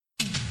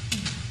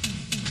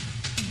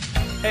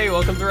Hey,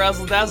 welcome to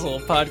Razzle Dazzle, a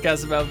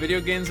podcast about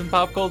video games and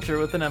pop culture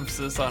with an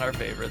emphasis on our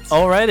favorites.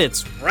 All right,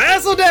 it's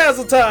Razzle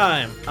Dazzle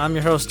time. I'm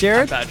your host,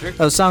 Jared. I'm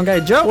Patrick. Sound guy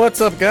Joe. What's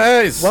up,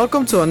 guys?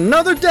 Welcome to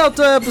another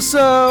Delta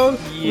episode.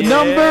 Yeah.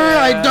 Number,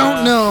 I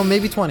don't know,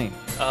 maybe 20.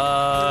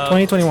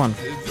 2021.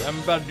 I'm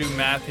about to do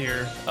math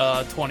here.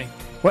 20.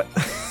 What?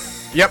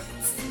 Yep,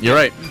 you're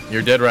right.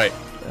 You're dead right.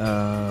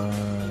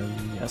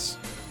 Yes.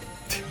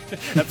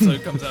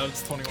 Episode comes out,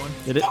 it's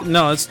 21.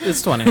 No,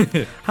 it's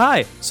 20.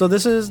 Hi. So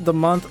this is the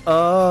month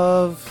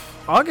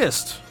of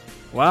August.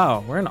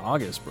 Wow, we're in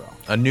August, bro.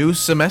 A new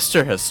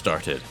semester has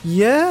started.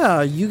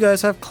 Yeah, you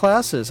guys have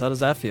classes. How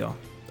does that feel?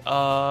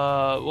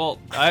 Well,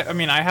 I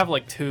mean, I have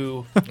like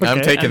 2.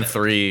 I'm taking And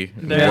 3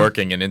 they're-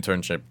 working an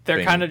internship. They're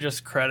thing. kind of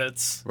just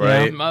credits.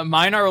 Right.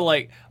 Mine are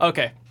like,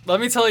 okay, let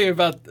me tell you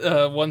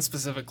about one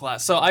specific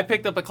class. So I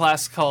picked up a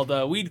class called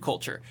Weed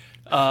Culture.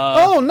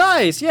 Oh,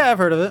 nice. Yeah, I've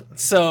heard of it.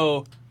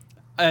 So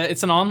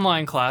it's an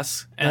online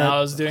class, and That I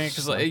was doing it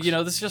because, sucks.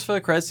 this is just for the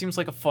credits. Seems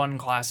like a fun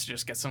class to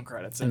just get some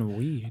credits in. And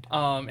weed.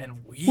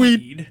 And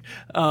weed.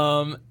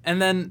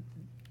 And then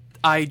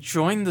I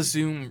joined the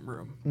Zoom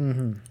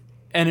room,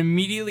 and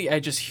immediately I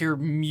just hear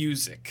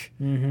music.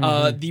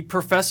 The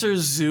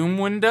professor's Zoom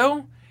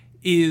window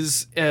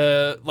is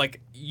like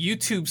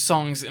YouTube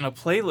songs in a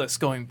playlist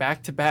going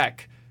back to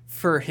back.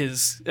 For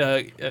his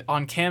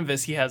on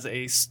Canvas, he has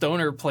a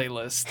stoner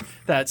playlist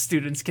that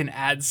students can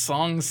add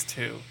songs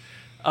to.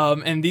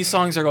 And these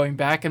songs are going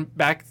back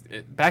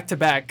to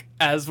back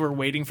as we're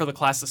waiting for the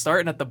class to start.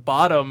 And at the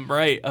bottom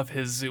right of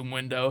his Zoom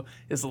window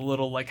is a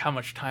little like how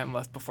much time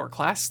left before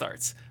class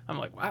starts. I'm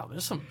like, wow,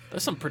 there's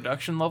some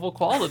production level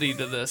quality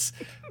to this.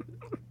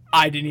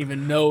 I didn't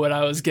even know what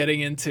I was getting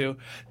into.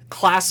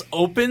 Class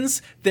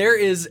opens. There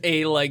is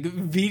a like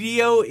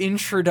video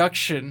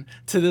introduction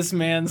to this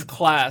man's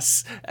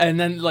class, and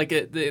then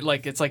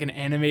it's like an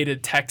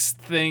animated text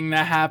thing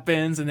that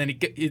happens, and then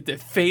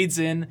it fades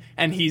in,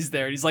 and he's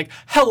there. He's like,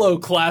 "Hello,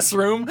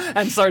 classroom,"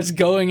 and starts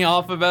going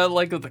off about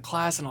like the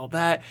class and all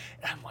that.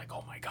 And I'm like,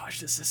 "Oh my gosh,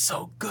 this is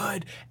so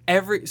good!"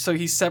 So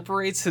he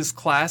separates his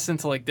class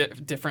into like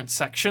different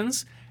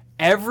sections.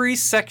 Every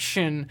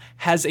section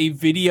has a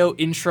video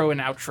intro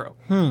and outro.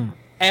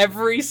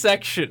 Every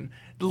section.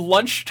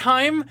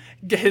 Lunchtime,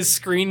 his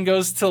screen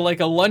goes to like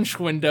a lunch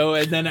window,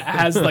 and then it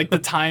has like the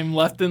time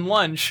left in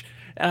lunch.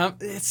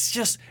 It's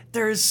just,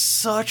 there is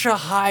such a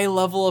high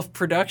level of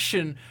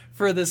production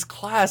for this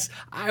class.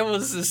 I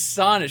was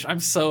astonished. I'm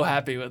so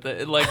happy with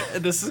it. Like,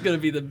 this is going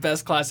to be the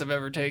best class I've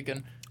ever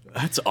taken.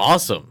 That's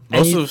awesome.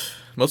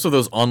 Most of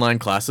those online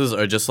classes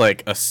are just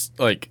like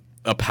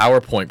a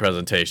PowerPoint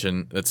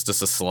presentation. It's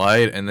just a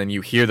slide, and then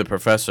you hear the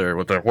professor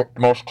with the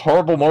most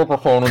terrible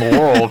microphone in the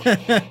world.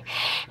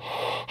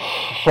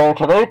 So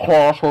today,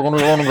 class, we're going to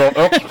be learning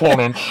about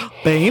exponents.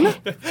 Bane?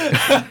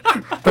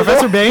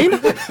 Professor Bane?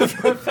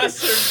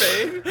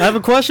 Professor Bane? I have a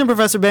question,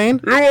 Professor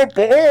Bane. You were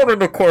born in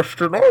the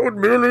question. I would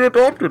merely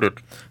adopted it.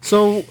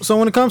 So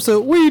when it comes to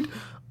weed,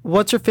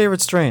 what's your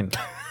favorite strain?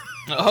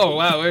 Oh,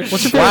 wow. What's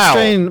your favorite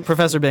strain,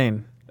 Professor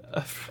Bane?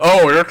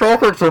 Oh, you're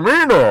talking to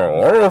me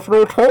now. I have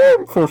no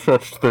time for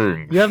such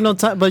things. You have no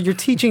time, but you're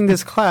teaching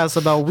this class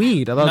about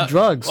weed, about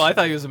drugs. Well, I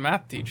thought he was a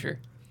math teacher.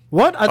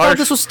 What? I thought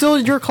this was still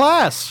your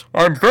class.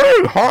 I'm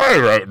very high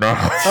right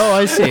now. Oh,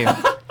 I see.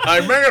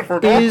 I may have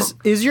forgotten.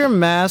 Is your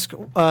mask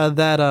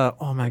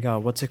oh my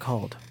god, what's it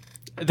called?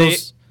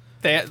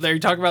 They're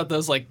talking about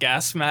those like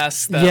gas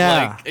masks that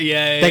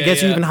that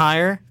gets you even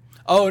higher?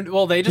 Oh,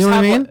 well, they just You know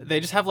have what I mean? they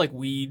just have like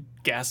weed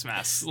gas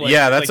masks. Like,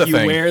 Yeah, that's like a you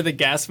thing. wear the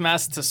gas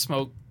mask to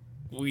smoke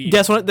weed.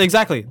 Guess what?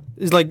 Exactly.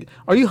 It's like,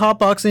 are you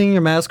hotboxing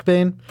your mask,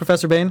 Bane,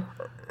 Professor Bane?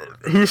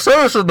 He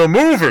says in the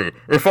movie,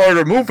 if I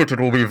remove it, it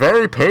will be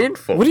very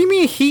painful. What do you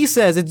mean he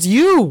says? It's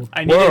you.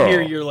 I need to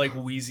hear your like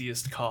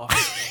wheeziest cough.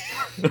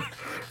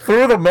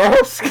 Through the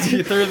mask?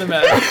 You threw the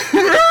mask.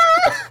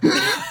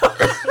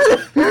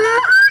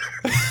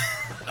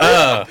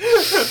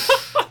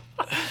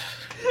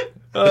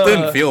 It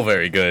didn't feel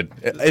very good.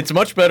 It's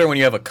much better when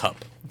you have a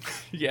cup.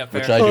 Yeah,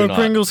 fair. Which I do Oh, not.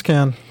 Pringles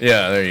can.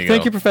 Yeah, there you go.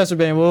 Thank you, Professor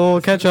Bane. We'll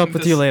catch up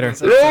with you later.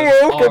 This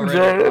episode's welcome, already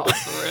Jared.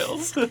 off the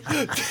rails.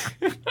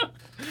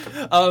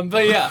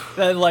 But yeah,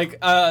 that like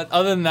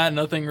other than that,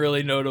 nothing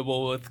really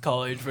notable with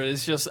college. But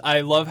it's just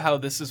I love how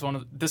this is one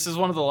of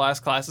the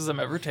last classes I'm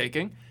ever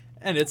taking,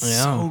 and it's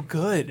so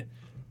good.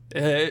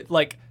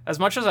 Like as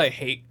much as I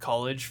hate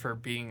college for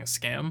being a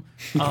scam,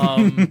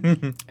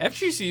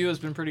 FGCU has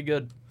been pretty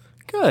good.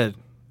 Good.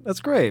 That's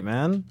great,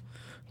 man.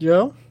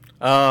 Joe?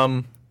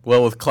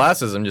 Well, with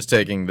classes, I'm just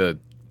taking the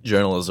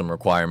journalism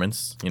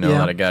requirements, that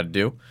I got to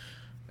do.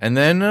 And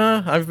then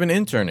I've been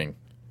interning.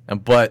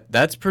 But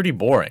that's pretty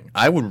boring.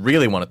 I would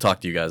really want to talk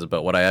to you guys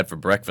about what I had for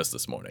breakfast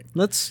this morning.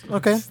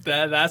 Okay.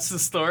 That's the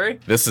story.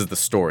 This is the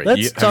story.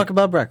 Let's talk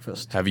about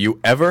breakfast. Have you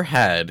ever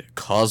had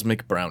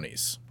cosmic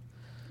brownies?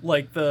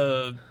 Like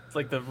the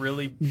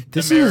really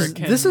This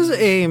American is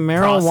a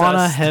marijuana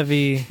processed-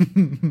 heavy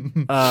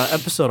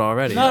episode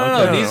already.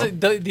 No.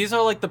 Okay. These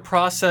are like the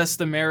processed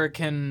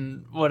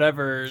American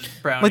whatever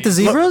brownies. Like the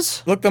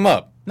zebras? Look them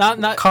up.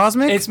 Not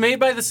Cosmic? It's made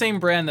by the same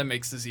brand that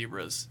makes the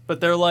zebras, but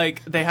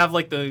they have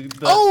like the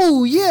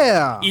Oh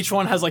yeah. each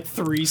one has like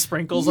 3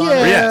 sprinkles on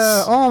Yeah. it.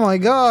 Yes. Oh my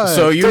god.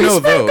 So you know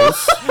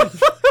those.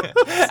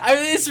 I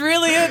mean, it's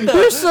really it though.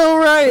 You're so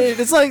right.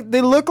 It's like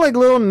they look like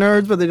little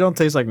nerds, but they don't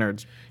taste like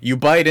nerds. You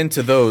bite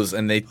into those,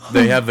 and they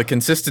have the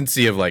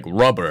consistency of like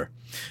rubber.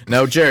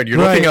 Now, Jared, you're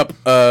looking Right.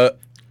 up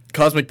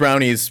Cosmic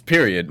Brownies.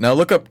 Period. Now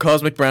look up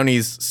Cosmic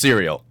Brownies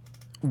cereal.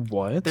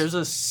 What? There's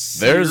a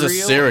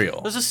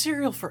cereal. There's a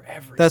cereal for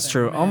everything. That's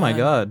true. Oh my man.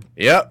 god.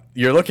 Yep,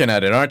 you're looking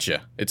at it, aren't you?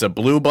 It's a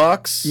blue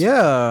box.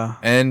 Yeah.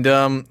 And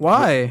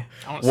Why?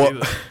 I want to well, see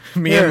that.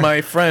 me Here. and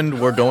my friend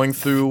were going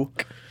through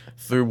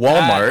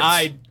Walmart.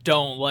 I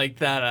don't like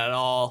that at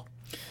all.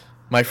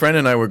 My friend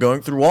and I were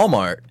going through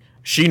Walmart.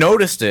 She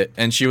noticed it,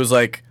 and she was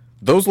like,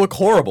 "Those look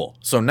horrible."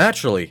 So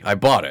naturally, I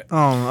bought it,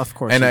 Oh, of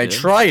course. and you I did.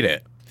 tried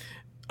it.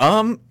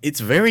 It's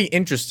very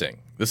interesting.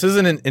 This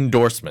isn't an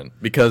endorsement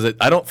because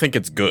I don't think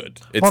it's good.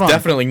 It's Hold on.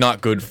 definitely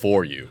not good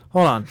for you.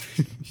 Hold on.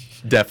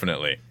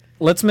 Definitely.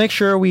 Let's make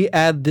sure we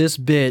add this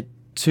bit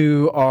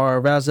to our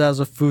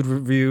Razzazza food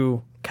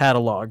review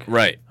catalog.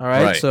 Right. All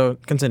right. Right. So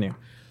continue.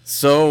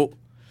 So,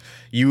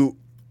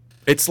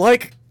 it's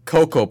like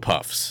Cocoa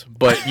Puffs,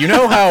 but you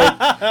know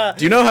how,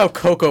 do you know how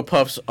Cocoa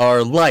Puffs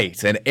are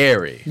light and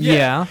airy?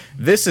 Yeah.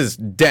 This is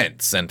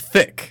dense and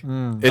thick.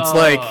 It's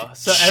like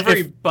So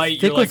every if- bite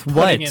thick you're like with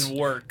putting what? in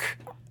work.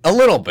 a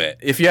little bit.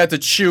 If you had to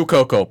chew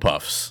Cocoa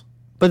Puffs,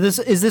 But is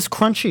this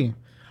crunchy?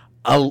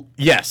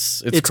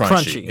 yes, it's It's crunchy.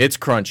 crunchy. It's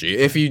crunchy.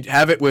 If you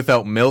have it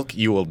without milk,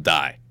 you will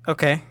die.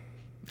 Okay.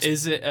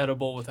 Is it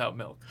edible without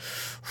milk?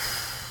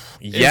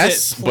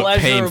 Yes, Is it but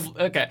pleasurable?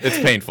 painful. Okay. It's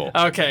painful.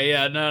 Okay,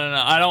 yeah, no.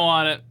 I don't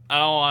want it. I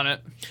don't want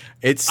it.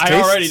 It's I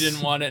already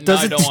didn't want it. Now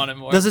I don't want it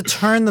more. Does it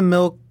turn the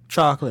milk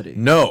chocolatey?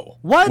 No.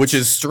 What? Which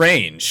is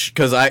strange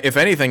because if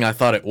anything, I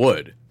thought it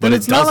would, but Then it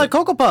it's not doesn't. like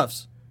Cocoa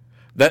Puffs.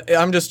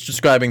 I'm just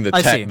describing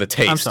I see. the I'm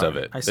taste sorry. of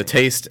it. I The see.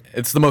 taste.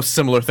 It's the most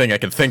similar thing I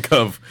can think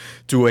of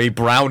to a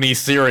brownie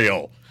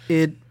cereal.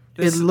 It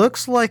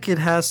looks like it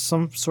has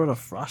some sort of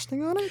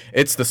frosting on it.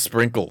 It's the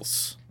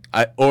sprinkles.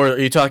 Or are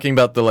you talking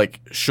about the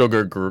like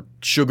sugar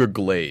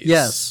glaze?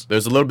 Yes.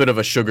 There's a little bit of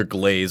a sugar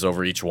glaze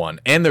over each one,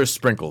 and there's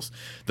sprinkles.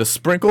 The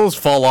sprinkles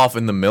fall off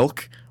in the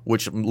milk,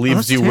 which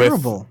leaves that's you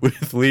terrible.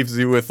 leaves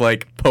you with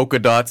like polka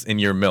dots in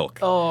your milk.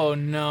 Oh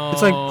no!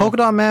 It's like Polka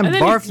Dot Man And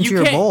then barfed you into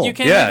your can't, bowl. You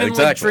can't Yeah, even like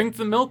exactly. drink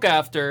the milk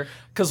after,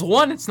 because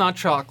 1, it's not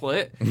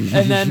chocolate, and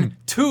then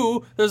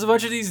 2, there's a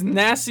bunch of these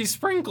nasty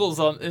sprinkles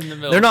in the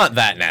milk. They're not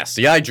that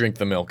nasty. I drink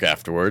the milk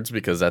afterwards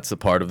because that's a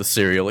part of the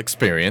cereal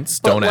experience.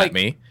 But, Don't like, at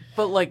me.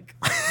 But like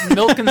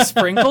milk and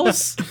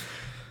sprinkles.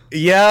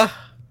 Yeah,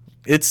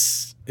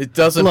 it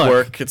doesn't Look.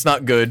 work. It's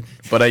not good,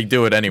 but I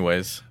do it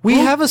anyways. We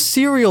have a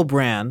cereal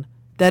brand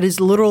that is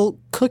little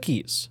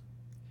cookies.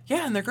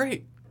 Yeah, and they're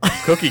great.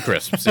 Cookie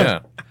Crisps, yeah.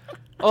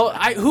 Oh,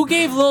 who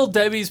gave Little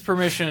Debbie's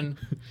permission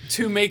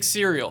to make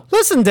cereal?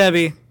 Listen,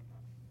 Debbie,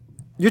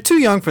 you're too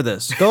young for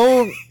this.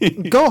 Go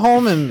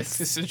home and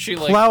Isn't she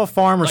like plow a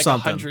farm or like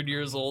something. 100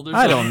 years old or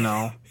I something? don't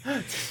know.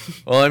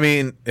 Well, I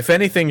mean, if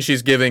anything,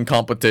 she's giving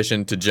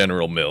competition to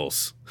General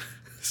Mills,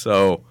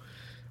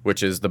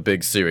 which is the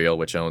big cereal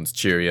which owns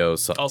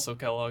Cheerios. Also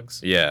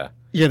Kellogg's. Yeah,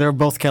 Yeah, they're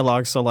both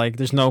Kellogg's, so like,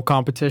 there's no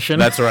competition.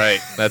 that's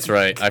right. That's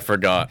right. I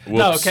forgot.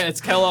 No, Whoops. okay,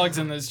 it's Kellogg's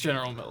and there's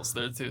General Mills.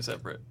 They're 2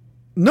 separate.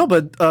 No,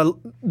 but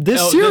this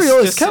No, cereal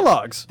is this-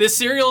 Kellogg's. This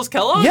cereal is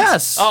Kellogg's?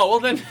 Yes. Oh, well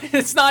then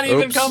it's not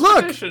even Oops.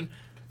 competition.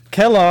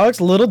 Kellogg's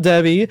Little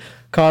Debbie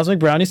Cosmic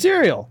Brownie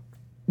cereal.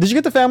 Did you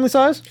get the family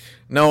size?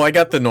 No, I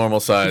got the normal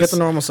size. Get the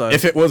normal size.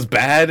 If it was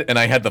bad and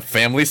I had the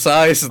family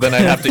size, then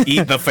I'd have to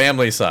eat the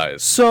family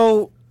size.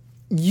 So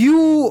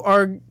you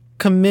are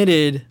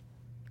committed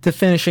to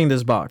finishing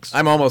this box.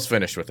 I'm almost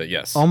finished with it.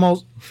 Yes.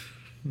 Almost.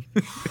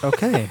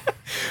 Okay.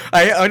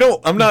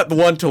 I'm not the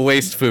one to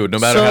waste food, no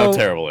matter how So-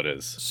 terrible it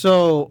is.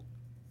 So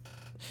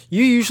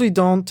you usually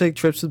don't take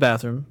trips to the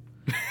bathroom.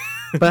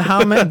 But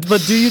how many?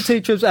 But do you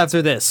take trips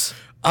after this?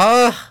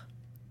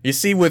 You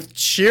see, with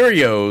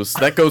Cheerios,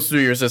 that goes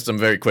through your system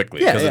very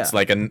quickly Yeah, because yeah. it's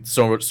like a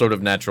sort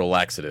of natural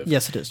laxative.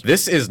 Yes, it is.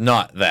 This is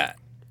not that.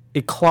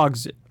 It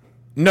clogs it.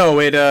 No,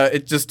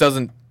 it just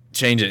doesn't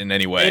change it in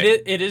any way.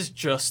 It is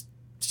just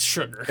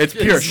sugar. It's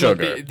pure Is what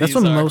sugar. That's these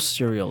what are. most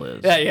cereal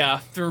is. Yeah,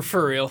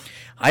 for real.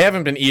 I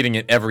haven't been eating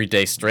it every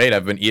day straight.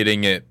 I've been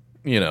eating it,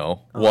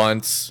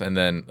 once, and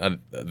then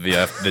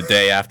the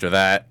day after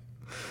that.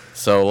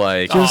 So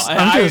like,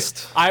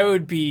 I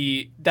would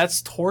be.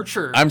 That's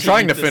torture. I'm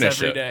trying to eat this finish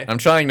every it. day. I'm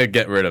trying to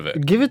get rid of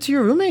it. Give it to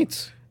your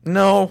roommates.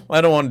 No,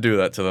 I don't want to do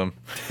that to them.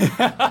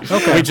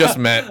 Okay. We just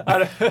met.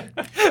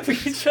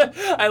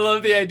 I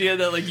love the idea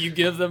that like you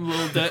give them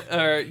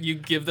you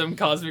give them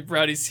Cosmic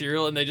Brownie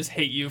cereal and they just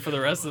hate you for the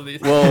rest of the.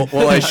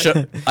 Well,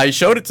 I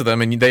showed it to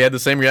them and they had the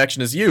same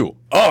reaction as you.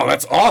 Oh,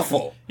 that's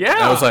awful. Yeah.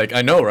 I was like,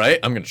 I know, right?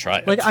 I'm gonna try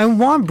it. Like, I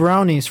want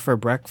brownies for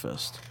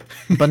breakfast,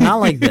 but not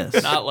like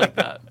this. Not like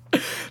that.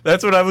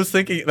 That's what I was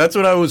thinking. That's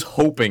what I was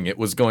hoping it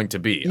was going to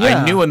be. Yeah.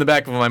 I knew in the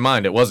back of my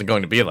mind it wasn't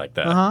going to be like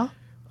that. Uh-huh.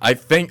 I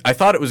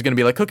thought it was going to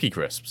be like Cookie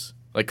Crisps.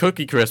 Like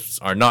Cookie Crisps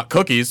are not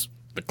cookies;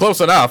 They're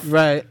close enough,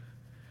 Right.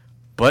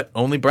 but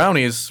only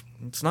brownies.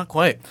 It's not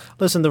quite.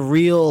 Listen, the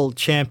real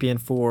champion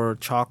for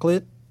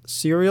chocolate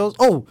cereals.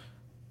 Oh,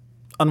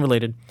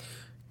 unrelated.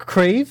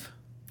 Crave.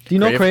 Do you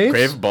know Crave?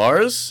 Crave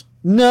bars?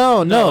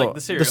 No, like the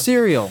the cereal.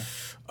 cereal.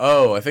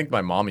 Oh, I think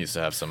my mom used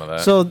to have some of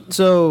that. So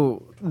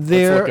look it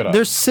they're up.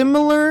 they're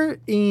similar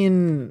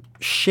in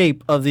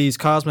shape of these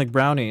cosmic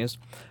brownies,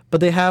 but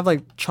they have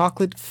like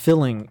chocolate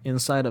filling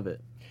inside of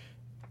it.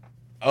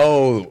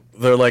 Oh,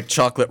 they're like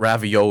chocolate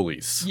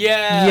raviolis.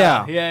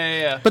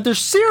 Yeah. But they're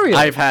cereal.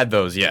 I've had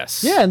those,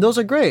 yes. Yeah, and those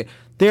are great.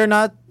 They're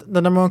not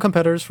the number one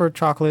competitors for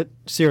chocolate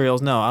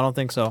cereals. No, I don't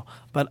think so.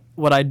 But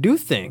what I do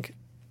think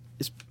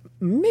is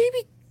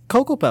maybe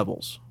Cocoa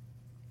Pebbles.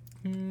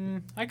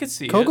 I could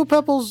see Cocoa it.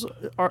 Pebbles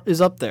is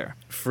up there.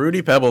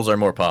 Fruity Pebbles are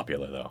more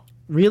popular though.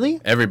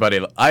 Really?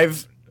 Everybody,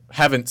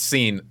 haven't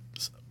seen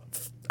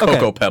Okay.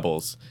 Cocoa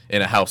Pebbles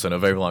in a house in a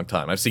very long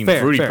time. I've seen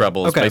Fair, Fruity fair.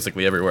 Pebbles Okay.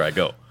 basically everywhere I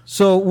go.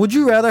 So, would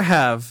you rather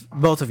have,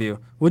 both of you,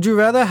 would you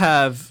rather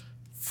have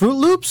Fruit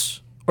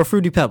Loops or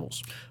Fruity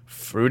Pebbles?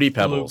 Fruity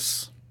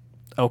Pebbles.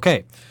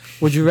 Okay.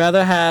 Would you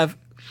rather have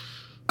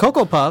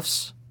Cocoa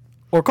Puffs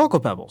or Cocoa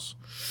Pebbles?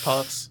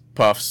 Puffs.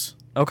 Puffs.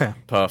 Okay.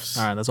 Puffs.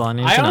 All right, that's all I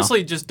need I to know.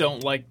 honestly just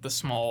don't like the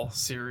small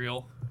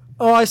cereal.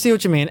 Oh, I see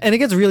what you mean. And it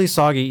gets really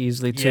soggy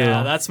easily, too.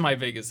 Yeah, that's my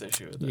biggest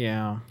issue with it.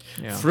 Yeah.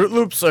 Yeah. Fruit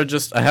Loops are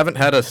just. I haven't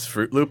had a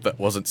Fruit Loop that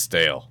wasn't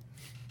stale.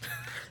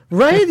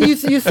 Right?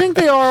 You think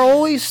they are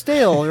always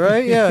stale,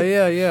 right?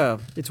 Yeah.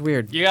 It's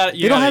weird. You got.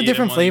 They don't have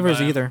different flavors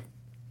either.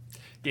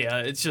 Yeah,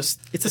 it's just.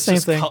 It's the same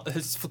just thing.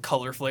 It's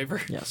color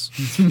flavor. Yes.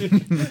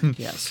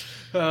 Yes.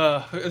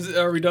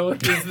 Are we done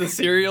with the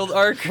cereal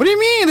arc? What do you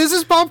mean? This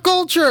is pop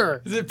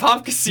culture. Is it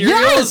pop cereal?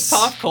 Yes! Is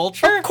pop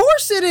culture? Of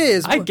course it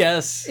is. I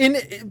guess.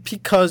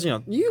 Because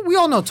we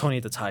all know Tony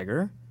the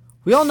Tiger.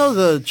 We all know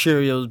the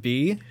Cheerios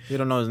bee. We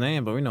don't know his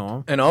name, but we know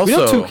him. And we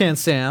know also- Toucan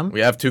Sam. We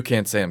have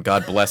Toucan Sam.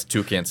 God bless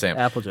Toucan Sam.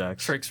 Apple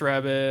Jacks. Tricks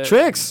Rabbit.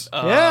 Tricks.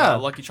 Yeah.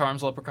 Lucky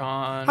Charms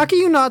Leprechaun. How can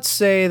you not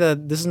say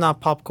that this is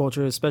not pop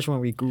culture, especially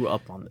when we grew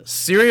up on this?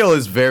 Cereal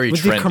is very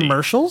With trendy. the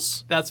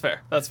commercials? That's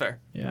fair. That's fair.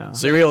 Yeah.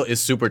 Cereal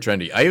is super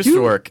trendy. I used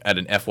to work at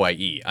an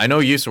FYE. I know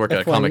you used to work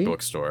at a comic FYE?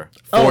 book store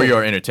Oh. for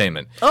your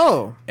entertainment.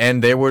 Oh.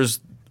 And there was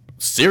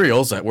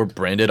cereals that were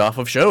branded off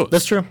of shows.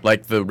 That's true.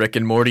 Like the Rick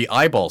and Morty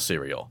eyeball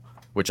cereal,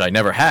 which I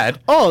never had.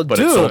 Oh, but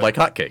dude. it's sold like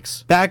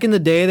hotcakes. Back in the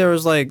day, there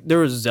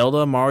was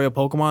Zelda, Mario,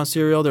 Pokemon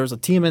cereal. There was a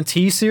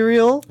TMNT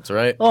cereal. That's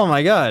right. Oh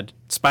my God.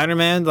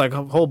 Spider-Man, like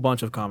a whole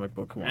bunch of comic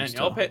book ones. And too.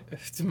 y'all pay.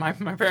 My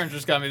parents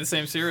just got me the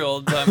same cereal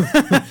all the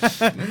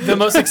time. The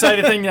most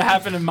exciting thing that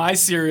happened in my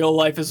cereal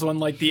life is when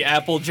like the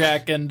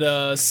Applejack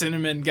and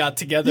Cinnamon got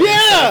together and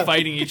Yeah! started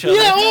fighting each other.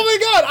 Yeah, oh my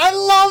God, I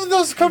love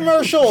those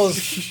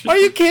commercials. Are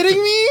you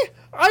kidding me?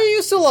 I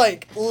used to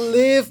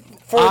live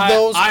for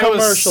those I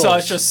commercials.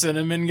 was such a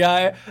Cinnamon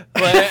guy,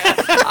 but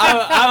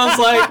I was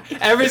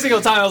like every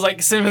single time I was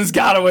like, Cinnamon's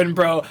gotta win,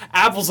 bro.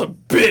 Apple's a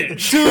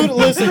bitch. Dude,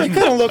 listen, you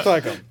kind of look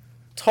like him.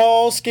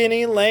 Tall,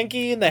 skinny,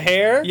 lanky, and the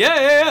hair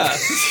Yeah.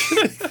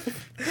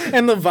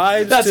 and the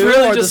vibes That's too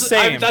really are just the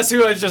same. that's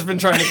who I've just been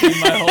trying to be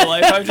my whole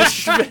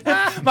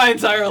life. My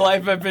entire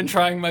life I've been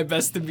trying my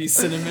best to be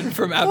Cinnamon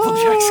from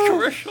Applejack's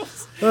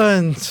commercials.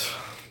 And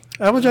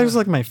Applejack was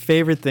like my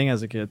favorite thing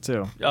as a kid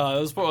too. It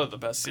was one of the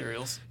best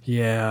cereals.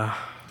 Yeah,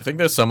 I think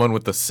there's someone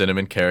with the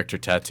cinnamon character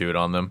tattooed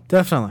on them.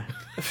 definitely,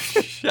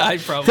 I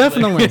probably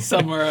Definitely.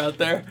 somewhere out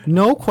there.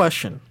 no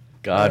question.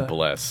 God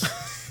bless.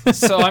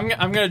 So I'm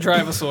gonna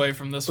drive us away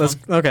from this one.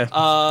 Okay.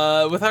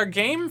 With our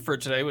game for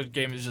today, which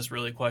game is just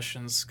really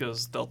questions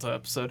because Delta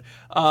episode.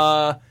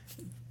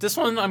 This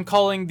one I'm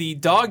calling the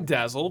Dog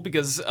Dazzle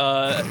because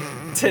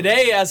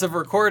today, as of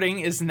recording,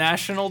 is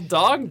National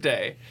Dog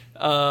Day.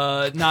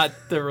 Not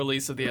the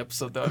release of the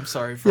episode, though. I'm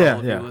sorry for all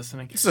of you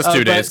listening. It's just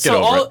 2 days. Get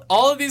so over it.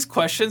 all of these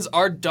questions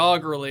are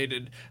dog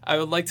related. I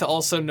would like to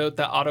also note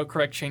that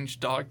autocorrect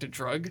changed dog to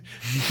drug.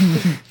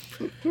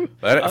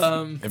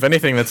 If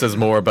anything, that says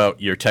more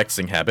about your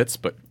texting habits,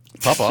 but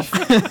pop off.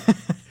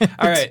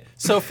 All right.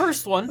 So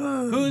first one,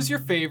 who's your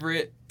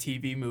favorite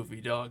TV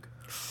movie dog?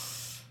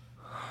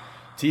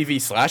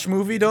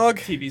 TV/movie dog?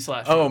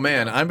 TV/. Oh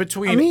man, I'm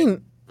between. I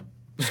mean,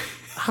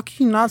 how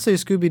can you not say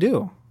Scooby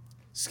Doo?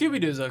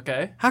 Scooby Doo's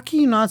okay. How can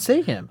you not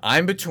say him?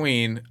 I'm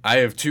between. I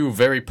have two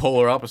very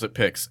polar opposite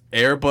picks: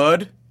 Air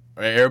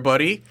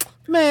Buddy,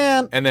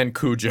 Man, and then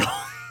Cujo.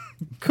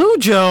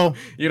 Cujo.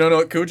 You don't know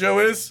what Cujo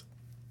is?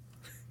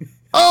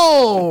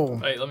 Oh,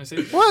 Wait, let me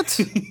see. what?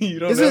 You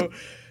don't Is know? it-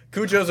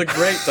 Cujo's a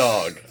great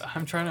dog.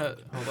 I'm trying to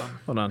hold on.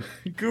 Hold on.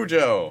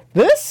 Cujo.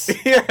 This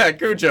Yeah,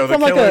 Cujo, the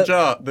From like killer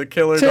a the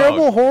killer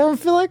terrible dog. horror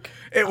flick.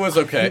 It was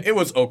okay. It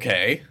was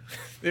okay.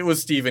 It was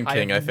Stephen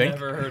King, I I've think.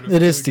 Never heard of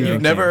It is Cujo. Stephen You've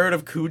King. never heard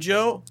of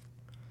Cujo?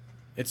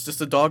 It's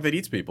just a dog that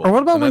eats people. Or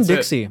what about and Winn that's it.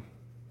 Dixie?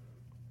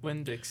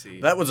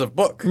 Winn-Dixie. That was a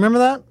book. Remember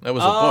that? That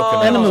was a book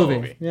and, And a that was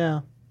movie. Yeah.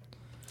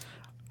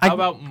 How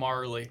about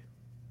Marley?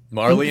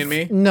 Marley and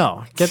Me?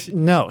 No. Shut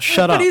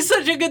But up. he's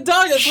such a good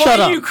dog. That's Shut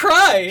why up. you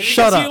cry.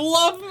 Shut because up. you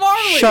love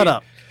Marley. Shut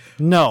up.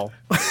 No.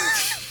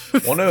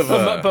 One of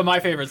But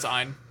my favorite's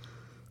Ein.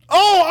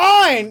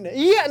 Oh, Ein!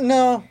 Yeah,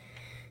 no.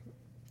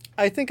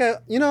 I think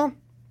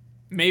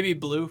Maybe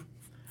Blue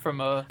from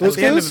At Blue's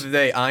the end Clues? of the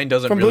day, Ein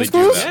doesn't From really Blue's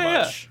do Clues? that Yeah,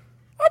 much.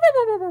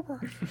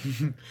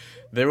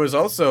 There was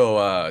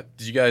also,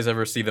 did you guys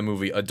ever see the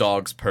movie A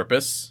Dog's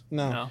Purpose?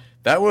 No.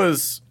 That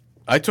was,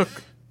 I took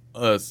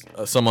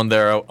someone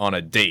there out on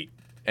a date,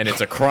 and it's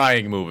a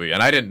crying movie,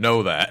 and I didn't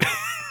know that.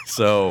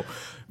 So,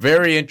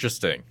 very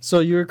interesting. So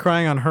you were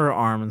crying on her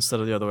arm instead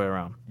of the other way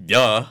around.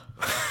 Yeah.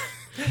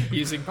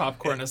 Using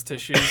popcorn as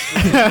tissues.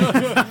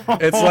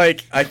 It's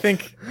like, I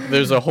think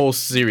there's a whole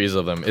series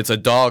of them. It's A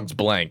Dog's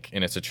Blank,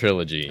 and it's a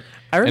trilogy.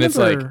 I And it's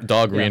remember- like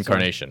dog Yeah, sorry.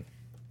 reincarnation.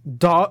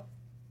 Dog.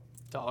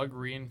 Dog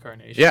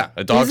reincarnation. Yeah,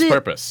 A Dog's it-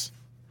 Purpose.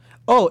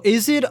 Oh,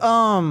 is it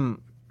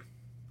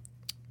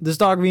this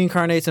dog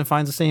reincarnates and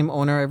finds the same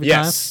owner every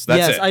Yes, time?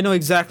 that's yes, it. I know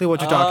exactly what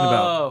you're talking Oh.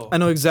 about. I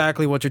know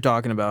exactly what you're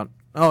talking about.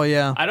 Oh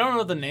yeah. I don't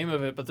know the name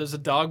of it, but there's a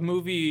dog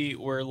movie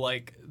where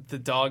like the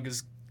dog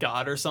is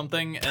God or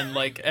something, and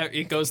like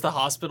it goes to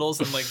hospitals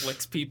and like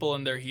licks people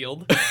and they're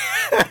healed.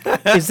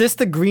 Is this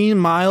the Green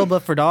Mile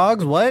but for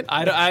dogs? What?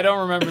 I don't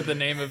remember the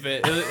name of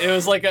it. It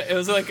was like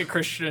a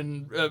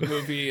Christian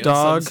movie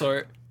Dog. of some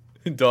sort.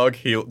 Dog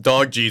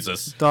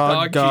Jesus.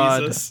 Dog God.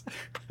 Jesus.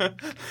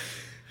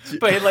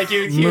 But like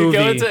he would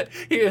Movie.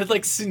 he would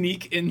like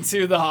sneak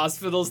into the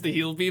hospitals to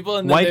heal people,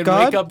 and then White they'd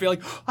God? wake up and be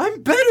like,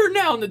 "I'm better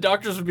now," and the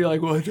doctors would be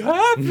like, "What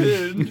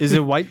happened?" Is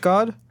it White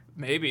God?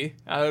 Maybe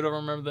I don't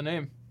remember the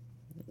name.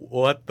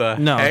 What the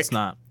No, heck? it's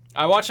not.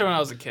 I watched it when I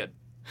was a kid.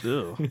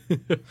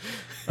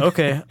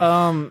 Okay.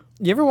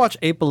 You ever watch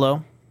Eight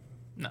Below?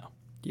 No.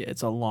 Yeah,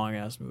 it's a long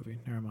ass movie.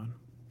 Never mind.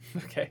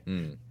 Okay.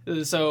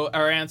 Hmm. So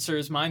our answer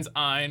is mine's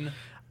Ein.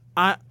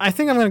 I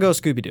think I'm gonna go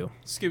Scooby Doo.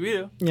 Scooby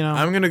Doo. You know.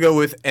 I'm going to go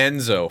with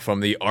Enzo from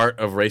The Art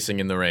of Racing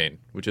in the Rain,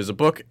 which is a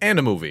book and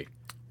a movie,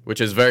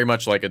 which is very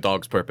much like A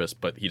Dog's Purpose,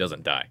 but he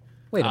doesn't die.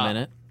 Wait a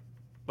minute.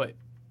 Wait.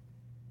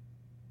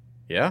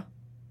 Yeah?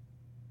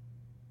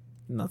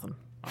 Nothing.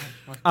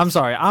 I'm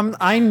sorry.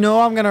 I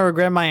know I'm gonna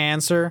regret my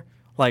answer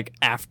like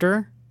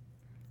after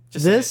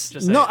Just say this. it,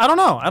 just say No, it. I don't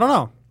know. I don't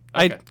know.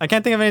 Okay. I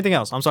can't think of anything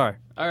else. I'm sorry.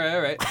 All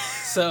right.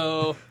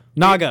 So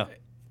Naga.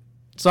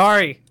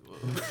 Sorry.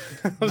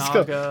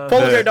 Naga.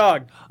 Polar bear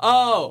dog.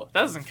 Oh,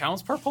 that doesn't count.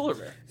 It's part polar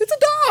bear, It's a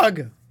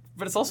dog.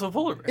 but it's also a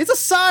polar bear. It's the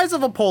size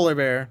of a polar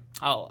bear.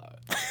 I'll allow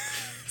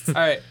it.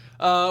 All right.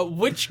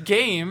 Which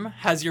game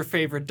has your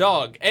favorite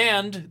dog?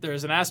 And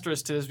there's an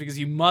asterisk to this because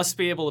you must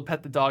be able to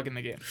pet the dog in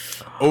the game.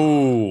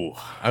 Oh,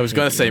 I was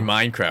going to say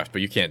Minecraft,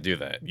 but you can't do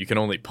that. You can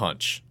only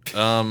punch.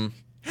 You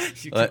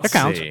Let's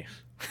counts. see.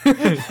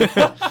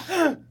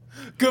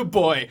 Good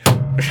boy.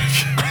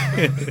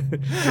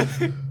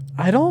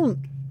 I don't.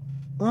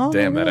 Oh,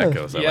 Damn, that yeah.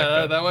 echoes. I Yeah, like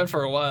that. that went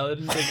for a while. I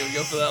didn't think it would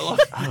go for that long.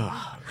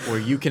 Where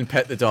you can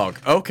pet the dog.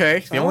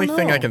 Okay, the don't only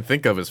thing I know. can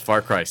think of is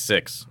Far Cry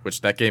 6,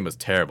 which that game was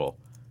terrible.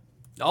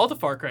 All the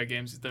Far Cry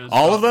games. There's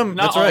All of them?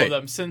 Not That's all right. of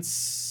them.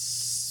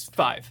 Since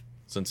 5.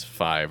 Since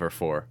 5 or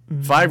 4.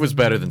 5 was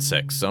better than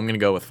 6, so I'm going to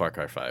go with Far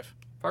Cry 5.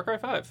 Far Cry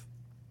 5.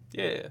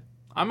 Yeah.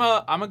 I'm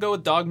gonna go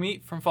with dog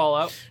meat from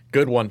Fallout.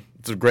 Good one.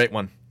 It's a great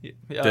one.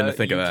 Didn't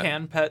think of that. You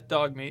can pet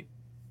dog meat.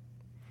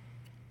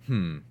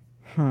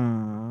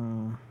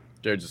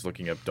 Jared's just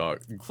looking up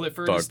dog.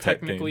 Clifford Dog is pet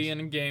technically games.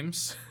 in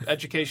games,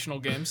 educational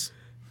games.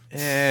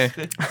 I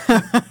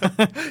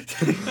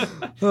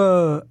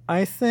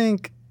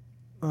think.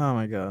 Oh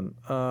my god.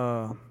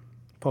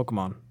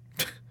 Pokemon.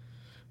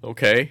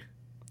 Okay.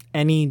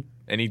 Any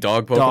Any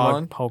dog Pokemon?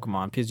 dog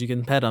Pokemon, because you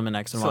can pet them in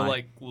X and So Y.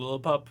 like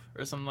Lillipup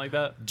or something like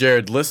that.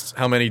 Jared, list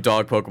how many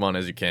dog Pokemon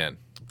as you can.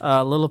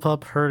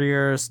 Lillipup,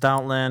 Herdier,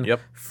 Stoutland, Yep.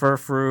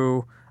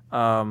 Furfrou,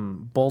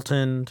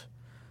 Bolton,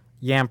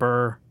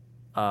 Yamper,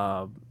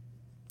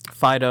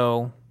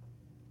 Fido,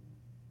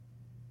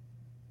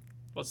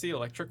 What's the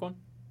electric one?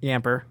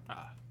 Yamper.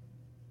 Ah.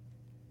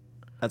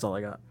 That's all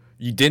I got.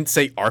 You didn't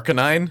say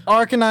Arcanine?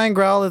 Arcanine,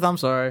 Growlithe, I'm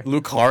sorry.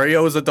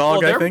 Lucario is a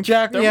dog, I think.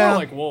 Jack, They're yeah. more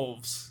like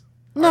wolves.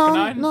 no,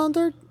 Arcanine?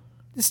 no,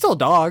 it's still a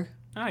dog.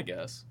 I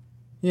guess.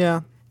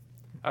 Yeah.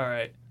 All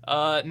right.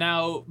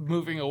 Now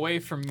moving away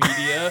from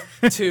media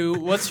to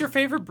what's your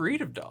favorite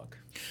breed of dog?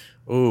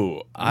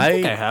 Ooh, I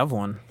think I have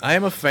one. I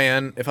am a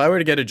fan. If I were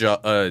to get a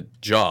job, a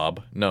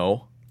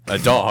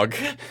dog.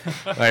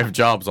 I have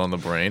jobs on the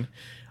brain.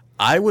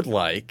 I would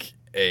like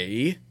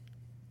a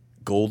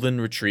golden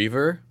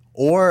retriever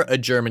or a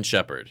German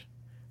shepherd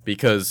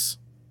because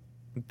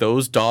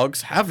those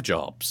dogs have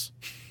jobs.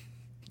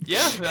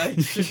 Yeah.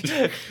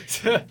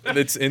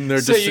 It's in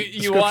their So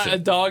you want a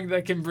description. dog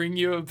that can bring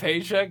you a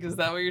paycheck? Is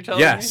that what you're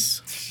telling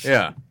Yes.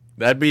 Yeah.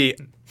 That'd be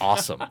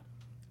awesome. me?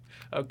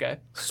 Okay.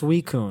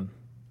 Suicune.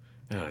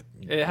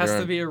 It has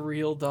to be a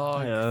real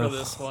dog Yeah. for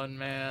this one,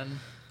 man.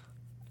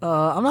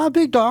 I'm not a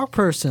big dog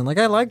person. Like,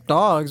 I like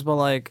dogs, but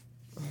like,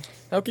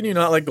 How can you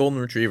not like golden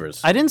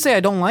retrievers? I didn't say I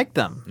don't like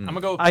them. I'm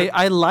gonna go. With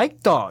I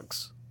like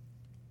dogs.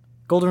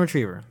 Golden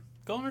Retriever.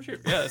 Golden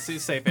Retriever. Yeah, that's a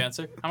safe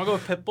answer. I'm gonna go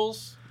with pit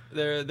bulls.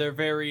 They're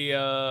very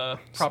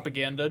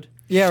propagandaed,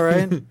 Yeah,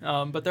 right?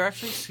 but they're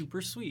actually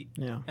super sweet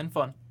Yeah. and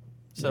fun.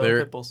 So They're-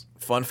 pit bulls.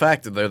 Fun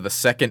fact, they're the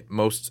second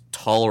most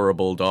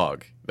tolerable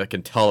dog that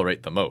can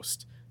tolerate the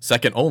most.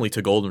 Second only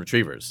to golden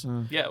retrievers.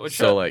 Yeah, which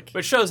So, like-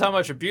 which shows how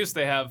much abuse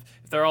they have.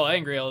 If they're all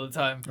angry all the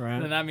time, Right.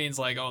 then that means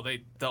like, oh,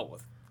 they dealt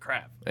with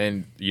crap.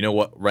 And you know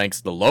what ranks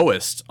the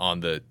lowest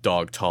on the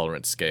dog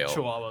tolerance scale?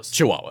 Chihuahuas.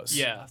 Chihuahuas.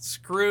 Yeah,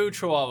 screw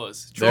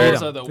Chihuahuas. They're-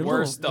 Chihuahuas are the They're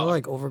worst they're dogs.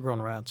 like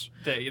overgrown rats.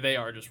 They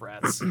are just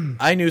rats.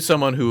 I knew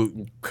someone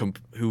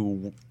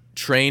who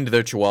trained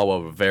their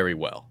Chihuahua very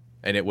well,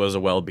 and it was a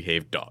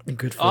well-behaved dog.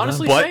 Good for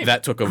Honestly, them. But same.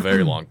 that took a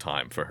very long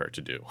time for her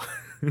to do.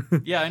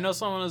 Yeah, I know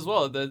someone as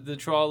well. The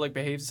Chihuahua like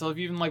behaves itself,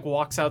 even like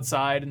walks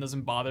outside and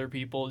doesn't bother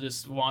people,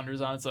 just wanders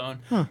on its own.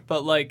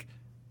 But like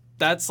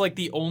that's like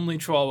the only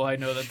Chihuahua I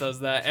know that does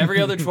that.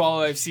 Every other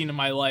Chihuahua I've seen in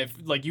my life,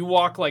 like you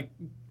walk like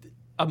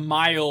a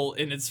mile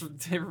in its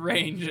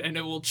range and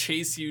it will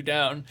chase you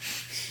down.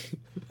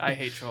 I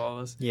hate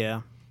Chihuahuas.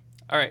 Yeah.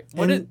 All right,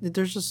 And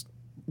there's just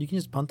you can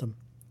just punt them.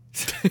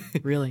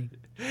 Really.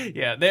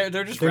 yeah,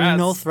 they're just They're rats.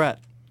 no threat.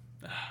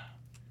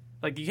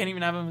 Like you can't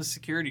even have them as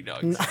security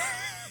dogs.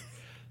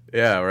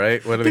 Yeah,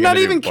 right? What are They're they not gonna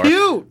do, even bark?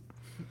 cute.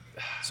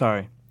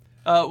 Sorry.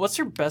 What's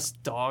your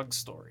best dog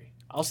story?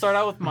 I'll start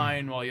out with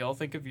mine while y'all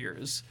think of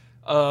yours.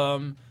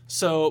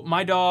 So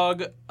my dog,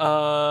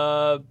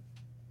 there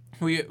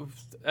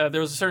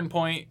was a certain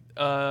point,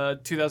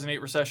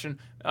 2008 recession.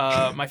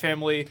 My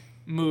family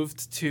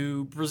moved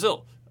to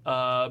Brazil,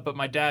 but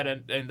my dad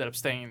ended up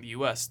staying in the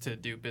U.S. to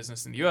do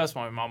business in the U.S.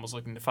 while my mom was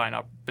looking to find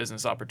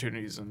business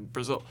opportunities in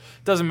Brazil.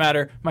 Doesn't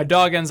matter. My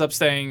dog ends up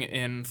staying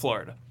in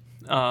Florida.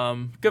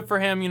 Good for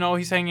him,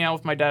 he's hanging out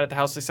with my dad at the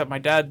house, except my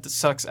dad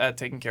sucks at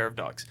taking care of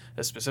dogs,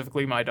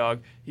 specifically my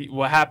dog.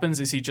 What happens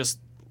is he just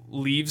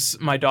leaves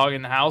my dog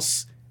in the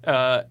house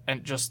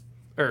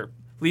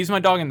leaves my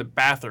dog in the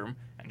bathroom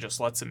and just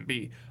lets him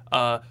be.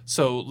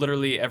 So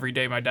literally every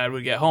day my dad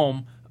would get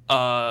home,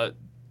 dog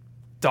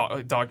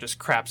just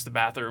craps the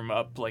bathroom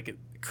up like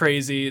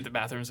crazy. The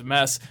bathroom's a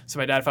mess. So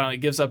my dad finally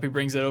gives up. He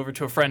brings it over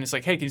to a friend. He's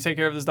like, hey, can you take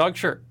care of this dog?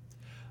 Sure.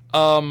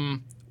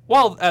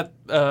 While at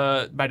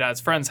my dad's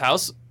friend's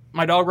house,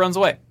 my dog runs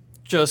away.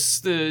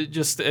 Just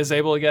is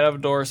able to get out of a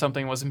door.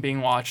 Something wasn't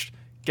being watched.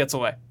 Gets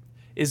away.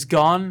 Is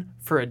gone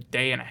for a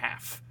day and a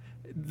half.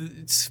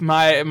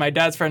 My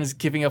dad's friend is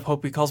giving up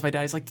hope. He calls my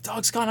dad. He's like, the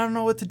dog's gone. I don't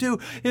know what to do.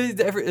 And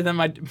then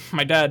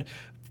my dad,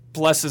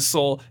 bless his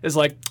soul, is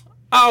like,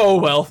 oh,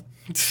 well.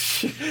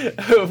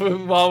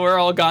 While we're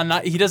all gone,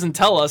 he doesn't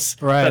tell us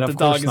that the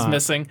dog is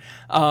missing.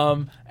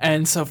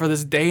 And so for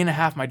this day and a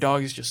half, my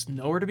dog is just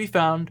nowhere to be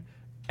found.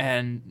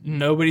 And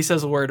nobody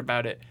says a word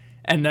about it.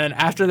 And then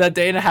after that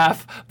day and a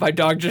half, my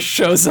dog just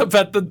shows up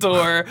at the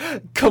door,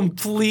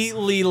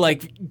 completely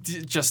like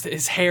just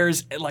his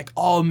hair's like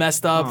all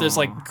messed up. There's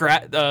like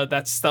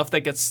that stuff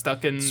that gets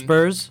stuck in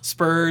spurs,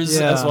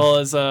 Yeah. as well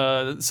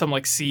as some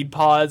like seed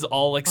pods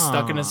all like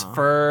stuck in his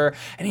fur.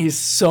 And he's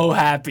so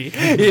happy.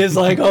 He is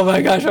like, oh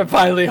my gosh, I'm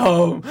finally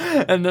home.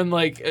 And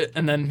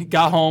then he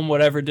got home,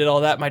 whatever, did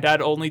all that. My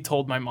dad only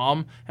told my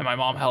mom, and my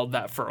mom held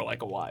that for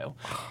like a while.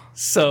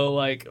 So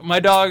like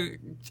my dog,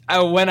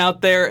 I went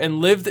out there and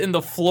lived in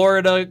the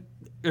Florida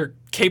or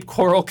Cape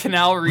Coral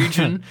Canal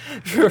region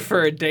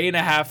for a day and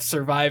a half,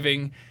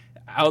 surviving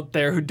out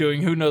there,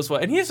 doing who knows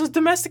what. And he's just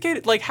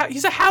domesticated, like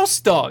he's a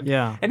house dog.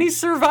 Yeah. And he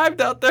survived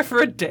out there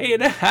for a day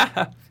and a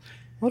half.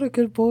 What a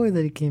good boy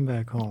that he came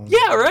back home.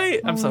 Yeah,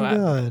 right. I'm so my happy.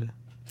 God.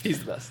 He's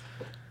the best.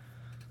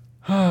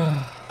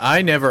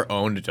 I never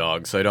owned a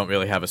dog, so I don't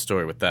really have a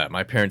story with that.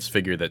 My parents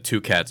figured that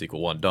 2 cats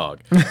equal 1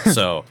 dog.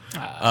 So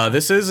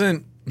this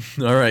isn't...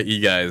 All right, you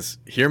guys,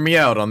 hear me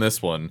out on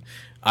this one.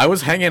 I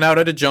was hanging out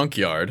at a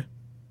junkyard,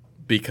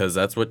 because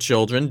that's what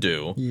children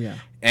do. Yeah.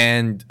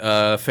 And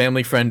a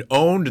family friend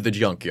owned the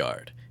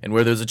junkyard. And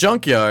where there's a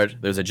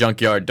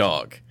junkyard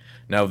dog.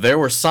 Now, there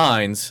were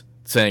signs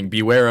saying,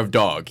 beware of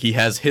dog. He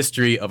has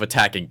history of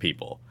attacking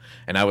people.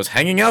 And I was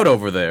hanging out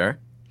over there,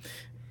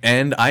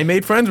 and I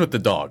made friends with the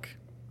dog.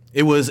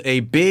 It was a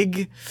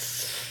big,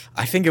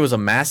 I think it was a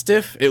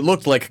Mastiff. It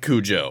looked like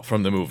Cujo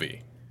from the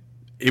movie.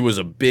 It was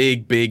a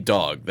big, big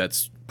dog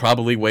that's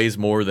probably weighs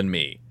more than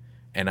me.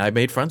 And I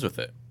made friends with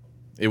it.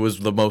 It was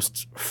the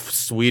most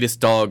sweetest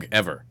dog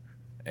ever.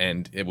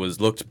 And it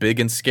looked big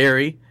and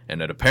scary,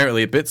 and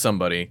apparently it bit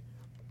somebody.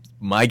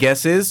 My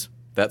guess is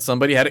that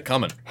somebody had it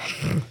coming.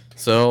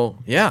 So,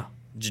 yeah,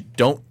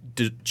 don't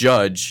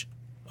judge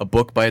a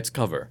book by its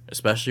cover,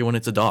 especially when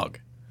it's a dog.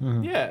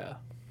 Yeah.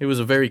 It was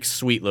a very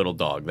sweet little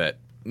dog that,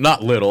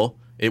 not little,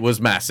 it was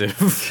massive.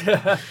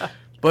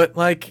 But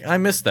like, I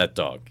missed that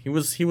dog. He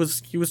was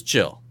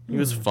chill. He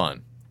was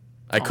fun.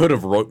 I could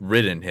have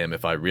ridden him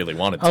if I really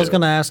wanted to. I was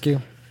gonna ask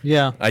you.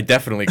 Yeah. I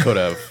definitely could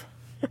have.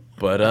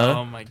 But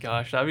Oh my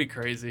gosh, that'd be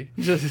crazy.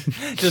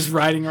 Just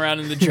riding around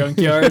in the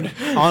junkyard.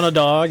 On a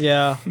dog,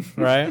 yeah.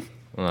 Right?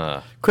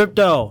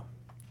 Crypto.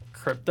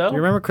 Crypto? You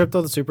remember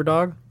Crypto the Super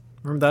Dog?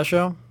 Remember that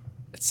show?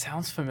 It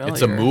sounds familiar.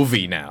 it's a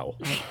movie now.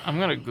 I'm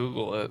gonna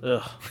Google it.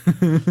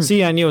 Ugh.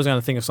 See, I knew I was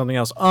gonna think of something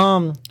else.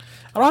 I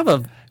don't have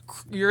a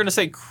You're gonna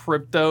say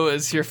Crypto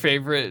is your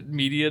favorite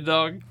media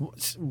dog?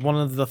 one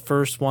of the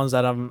first ones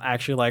that I'm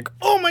actually like,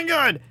 oh my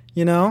god,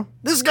 You know,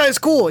 this guy's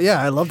cool.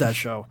 Yeah, I love that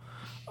show.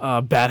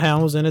 Bat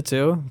Hound was in it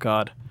too.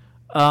 God.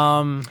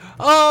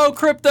 Oh,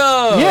 Crypto.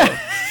 Yeah.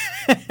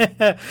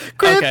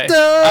 Crypto.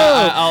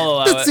 I'll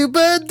allow the it.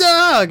 super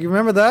dog. You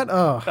remember that?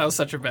 Oh, That was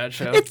such a bad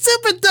show. it's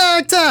super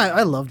dog time.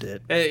 I loved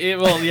it.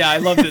 Well, yeah, I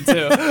loved it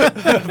too,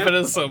 but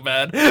it's so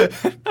bad.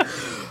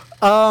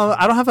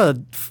 I don't have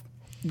a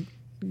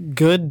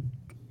good.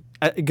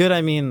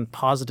 I mean,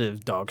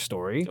 positive dog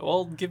story.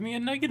 Well, give me a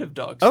negative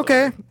dog story.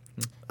 Okay.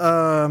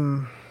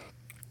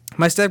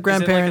 My step Is it like a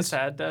grandparents.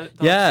 sad dog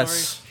Yes.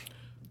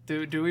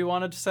 story? Do we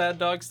want a sad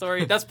dog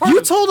story? That's part You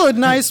of told a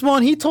nice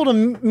one. He told a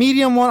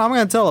medium one. I'm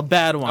gonna tell a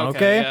bad one.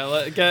 Okay.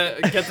 Yeah,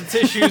 get the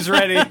tissues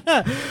ready.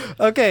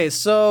 Okay.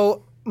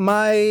 So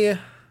my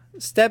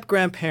step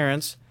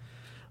grandparents,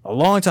 a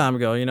long time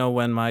ago, you know,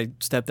 when my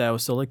stepdad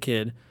was still a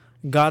kid,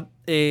 got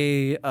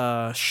a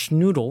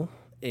schnoodle,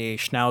 a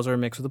schnauzer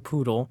mixed with a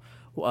poodle.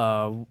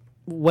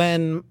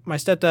 When my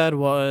stepdad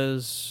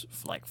was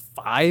like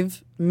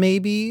 5,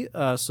 maybe,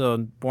 so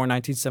born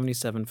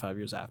 1977, 5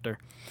 years after.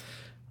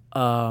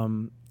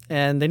 And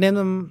they named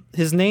him.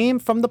 His name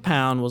from the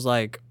pound was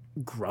like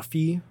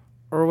Gruffy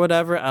or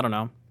whatever. I don't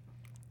know.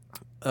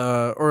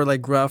 Or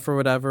like Gruff or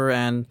whatever.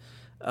 And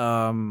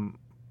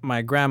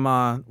my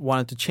grandma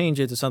wanted to change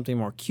it to something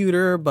more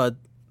cuter, but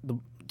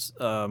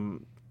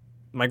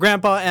my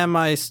grandpa and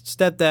my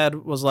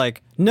stepdad was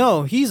like,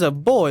 no, he's a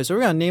boy, so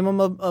we're gonna name him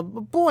a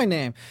boy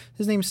name.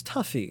 His name's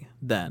Tuffy.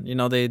 Then, you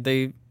know,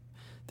 they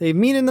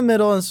meet in the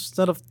middle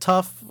instead of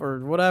Tough or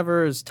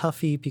whatever is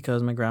Tuffy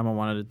because my grandma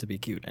wanted it to be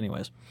cute.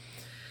 Anyways,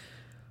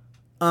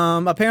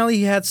 apparently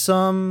he had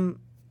some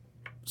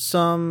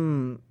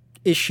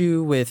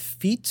issue with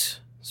feet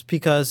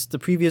because the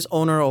previous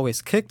owner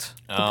always kicked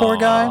the poor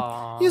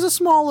guy. He's a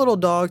small little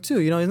dog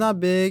too. You know, he's not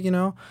big. You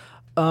know,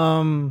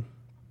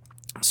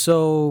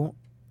 so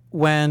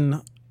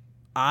when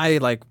I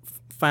like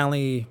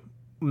finally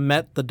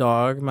met the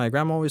dog, my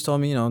grandma always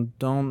told me, you know,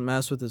 don't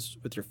mess with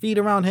your feet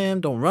around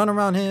him, don't run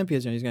around him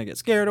because, you know, he's gonna get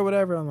scared or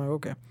whatever. I'm like,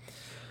 okay.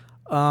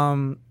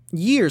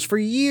 For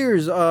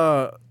years,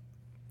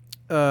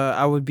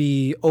 I would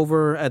be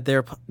over at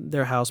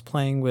their house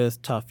playing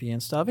with Tuffy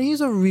and stuff, and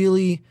he's a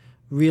really,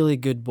 really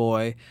good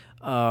boy.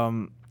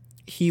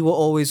 He will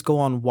always go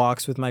on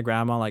walks with my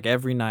grandma like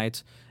every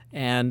night,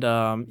 and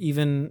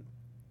even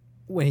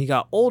when he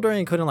got older and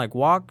he couldn't like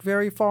walk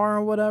very far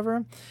or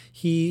whatever,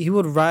 he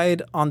would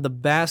ride on the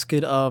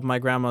basket of my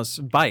grandma's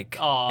bike.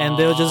 Aww. And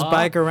they'll just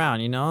bike around,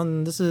 you know,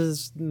 and this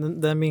is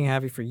them being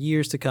happy for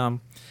years to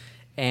come.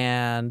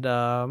 And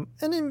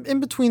in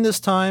between this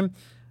time,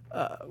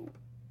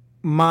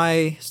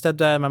 my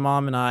stepdad, my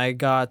mom, and I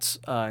got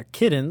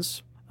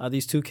kittens.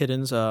 These 2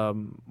 kittens,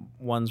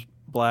 one's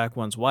black,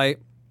 one's white.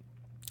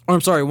 Or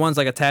I'm sorry, one's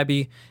like a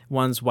tabby,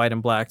 one's white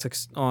and black,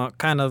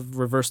 kind of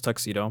reverse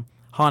tuxedo,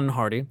 Han and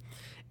Hardy.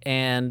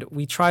 And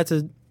we tried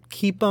to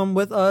keep them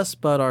with us,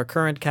 but our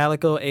current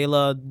calico,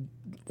 Ayla,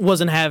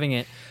 wasn't having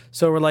it.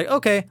 So we're like,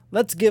 okay,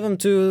 let's give them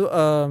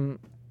to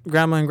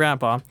Grandma and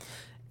Grandpa.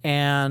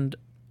 And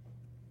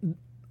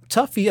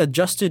Tuffy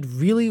adjusted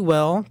really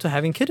well to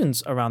having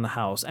kittens around the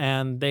house.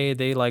 And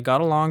they like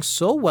got along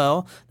so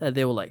well that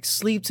they will like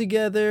sleep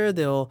together,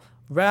 they'll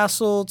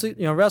wrestle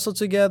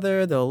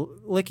together, they'll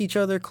lick each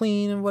other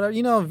clean and whatever.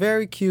 You know,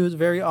 very cute,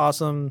 very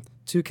awesome.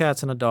 2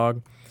 cats and a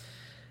dog.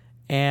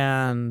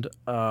 And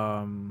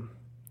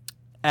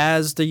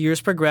as the years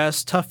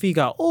progressed, Tuffy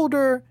got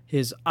older.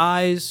 His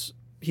eyes,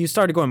 he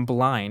started going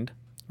blind,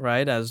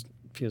 right?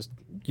 Because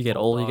you get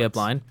old, you get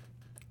blind.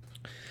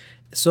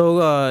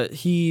 So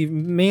he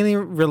mainly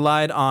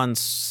relied on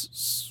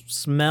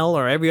smell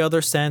or every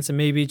other sense, and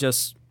maybe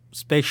just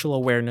spatial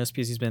awareness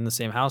because he's been in the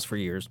same house for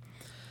years.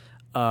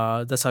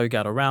 That's how he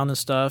got around and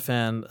stuff.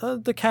 And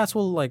the cats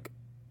will, like,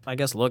 I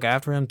guess, look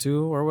after him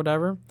too or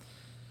whatever.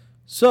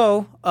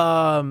 So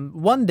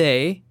one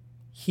day,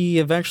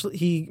 he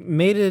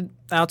made it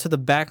out to the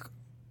back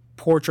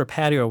porch or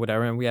patio or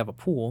whatever, and we have a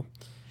pool.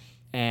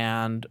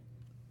 And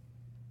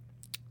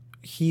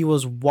he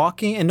was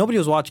walking, and nobody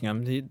was watching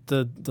him.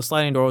 The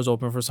sliding door was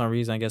open for some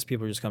reason. I guess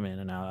people just come in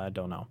and out. I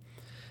don't know.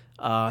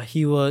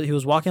 He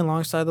was walking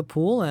alongside the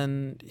pool,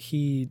 and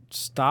he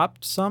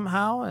stopped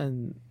somehow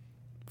and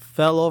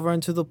fell over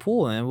into the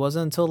pool. And it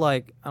wasn't until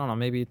like, I don't know,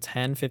 maybe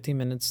 10, 15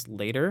 minutes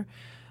later,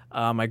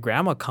 my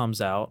grandma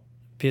comes out.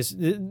 Because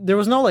there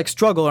was no like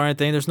struggle or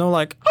anything. There's no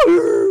like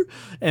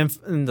and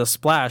the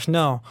splash.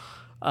 No,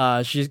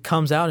 she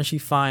comes out and she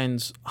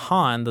finds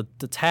Han,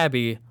 the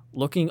tabby,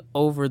 looking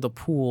over the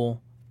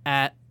pool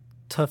at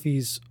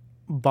Tuffy's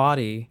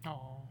body,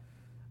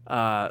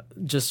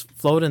 just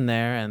floating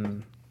there.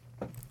 And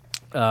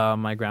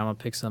my grandma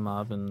picks him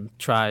up and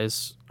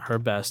tries her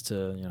best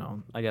to, you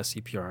know, I guess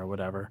CPR or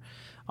whatever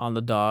on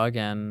the dog,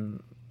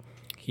 and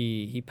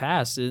he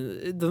passed.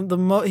 We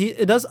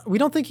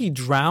don't think he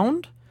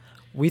drowned.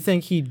 We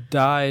think he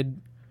died,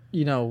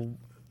 you know,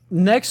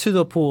 next to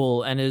the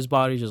pool, and his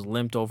body just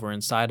limped over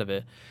inside of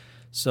it.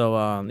 So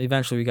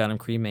eventually we got him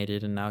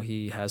cremated, and now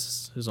he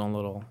has his own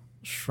little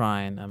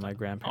shrine at my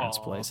grandparents'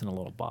 place in a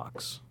little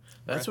box.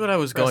 That's what I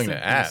was going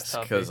to ask,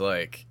 because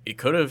like it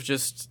could have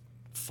just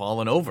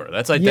fallen over.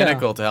 That's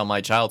identical to how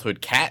my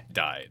childhood cat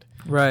died.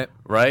 Right.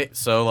 Right.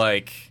 So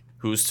like,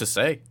 who's to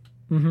say?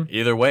 Mm-hmm.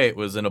 Either way, it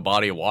was in a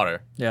body of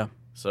water. Yeah.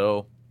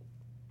 So,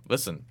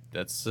 listen,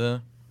 that's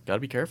gotta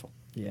be careful.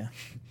 Yeah.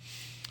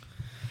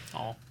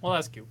 Oh, well,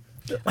 that's cute.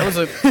 That was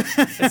a.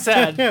 It's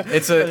sad.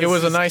 It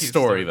was a nice cute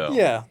story though.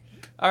 Yeah.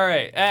 All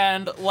right,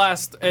 and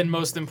last and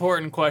most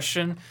important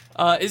question: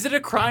 is it a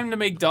crime to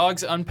make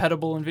dogs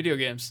unpettable in video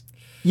games?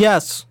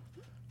 Yes.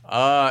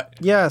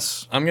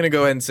 Yes. I'm gonna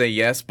go ahead and say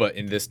yes, but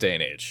in this day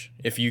and age,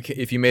 if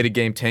you made a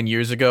game 10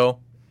 years ago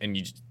and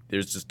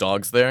there's just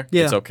dogs there,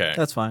 it's okay.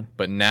 That's fine.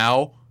 But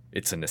now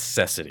it's a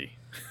necessity.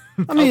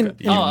 I mean,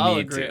 I'll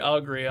need agree. to. I'll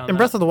agree on in that.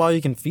 Breath of the Wild,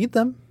 you can feed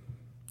them,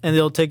 and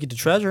they'll take you to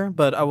treasure.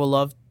 But I would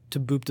love to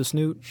boop the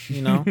snoot.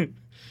 You know,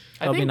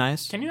 that'll be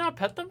nice. Can you not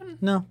pet them?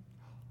 No,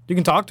 you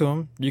can talk to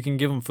them. You can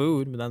give them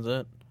food, but that's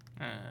it.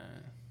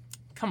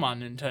 Come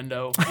on,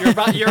 Nintendo.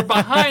 You're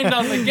behind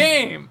on the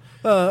game.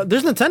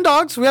 There's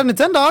Nintendogs. We have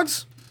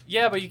Nintendogs.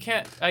 Yeah, but you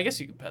can't. I guess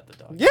you can pet the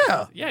dog.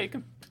 Yeah. Yeah, you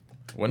can.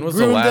 When was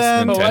Groom the last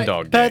them,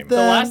 Nintendo pet game? them. The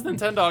last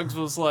Nintendogs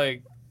was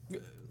like,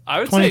 I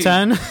would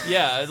 2010. say,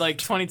 yeah, like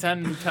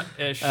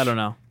 2010-ish. I don't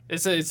know.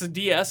 It's a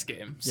DS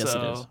game. Yes,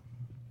 so it is.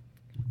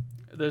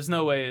 There's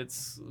no way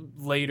it's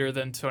later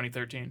than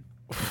 2013.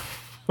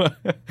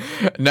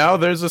 Now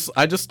there's this.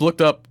 I just looked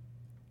up.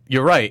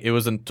 You're right. It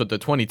was in the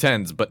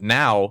 2010s, but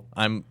now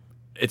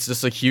it's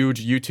just a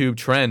huge YouTube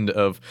trend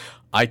of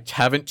I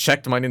haven't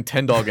checked my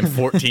Nintendog in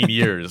 14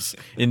 years,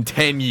 in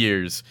 10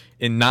 years,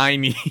 in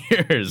 9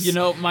 years. You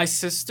know, my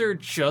sister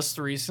just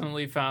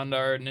recently found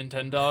our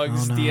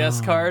Nintendog's Oh, no.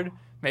 DS card.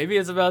 Maybe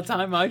it's about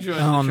time I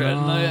joined Oh, the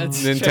trend. no.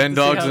 Let's check to see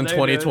Nintendogs how in they're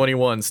doing.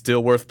 2021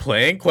 still worth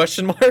playing?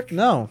 Question mark.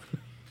 No.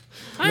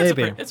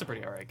 Maybe. It's a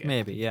pretty alright game.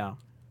 Maybe. Yeah.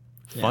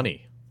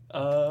 Funny.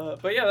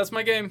 But yeah, that's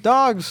my game.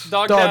 Dogs.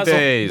 Dog Dog Dazzle.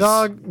 days.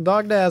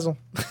 Dog dazzle.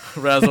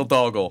 Razzle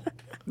doggle.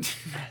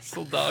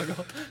 Dazzle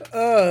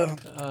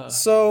Doggle.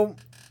 So,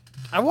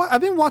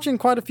 I've been watching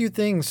quite a few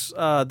things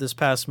this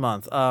past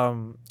month.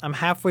 I'm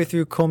halfway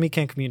through Comey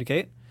Can't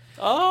Communicate.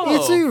 Oh.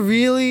 It's a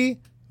really,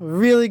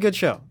 really good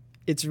show.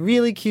 It's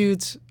really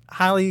cute.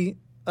 Highly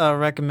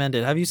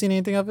recommended. Have you seen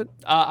anything of it?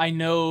 I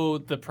know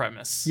the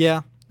premise.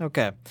 Yeah.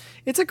 Okay.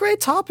 It's a great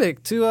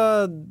topic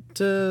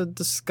to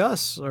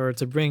discuss or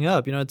to bring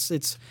up. You know,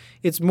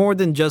 it's more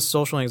than just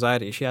social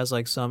anxiety. She has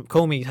like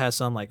Comey has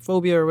some like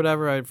phobia or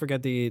whatever. I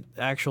forget the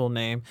actual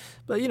name,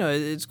 but you know,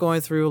 it's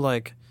going through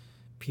like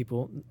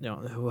people, you know,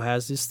 who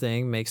has this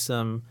thing makes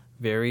them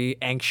very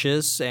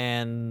anxious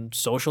and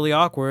socially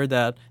awkward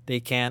that they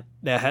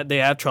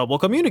have trouble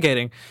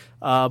communicating.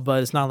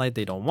 But it's not like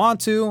they don't want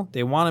to.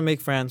 They want to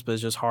make friends, but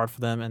it's just hard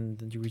for them.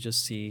 And we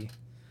just see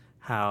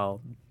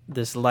how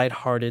this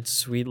lighthearted,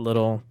 sweet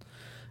little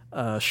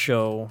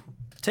show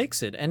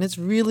takes it. And it's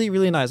really,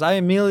 really nice. I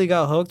immediately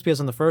got hooked because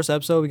in the first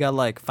episode, we got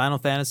like Final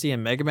Fantasy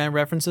and Mega Man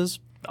references.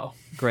 Oh.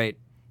 Great.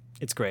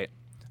 It's great.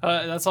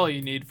 That's all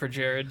you need for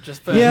Jared.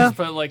 Just put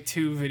like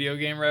 2 video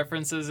game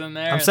references in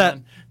there. I'm set.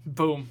 Then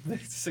boom.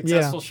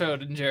 Successful show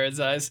in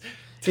Jared's eyes.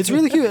 It's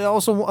really cute.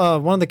 Also,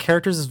 one of the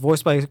characters is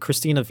voiced by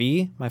Christina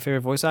V, my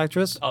favorite voice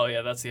actress. Oh,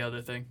 yeah, that's the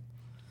other thing.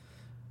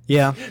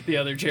 Yeah. The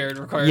other Jared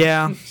requirement.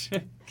 Yeah.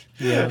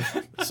 Yeah.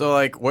 So,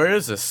 like, where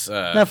is this?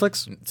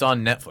 Netflix. It's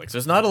on Netflix.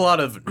 There's not a lot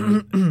of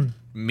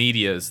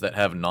medias that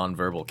have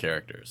nonverbal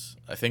characters.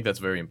 I think that's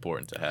very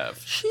important to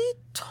have. She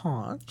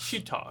talks. She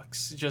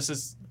talks, just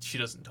as she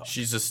doesn't talk.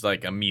 She's just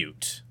like a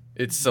mute.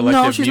 It's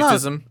selective she's not.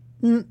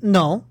 mutism.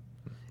 No.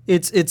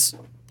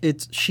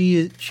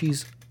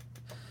 She's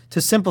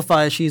to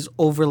simplify, she's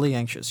overly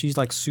anxious. She's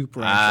like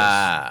super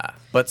anxious.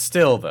 But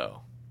still,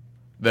 though,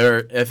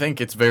 I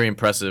think it's very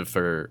impressive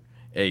for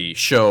a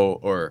show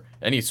or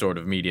any sort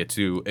of media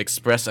to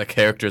express a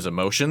character's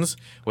emotions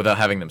without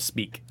having them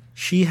speak.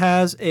 She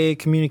has a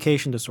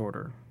communication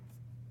disorder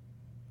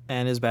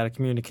and is bad at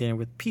communicating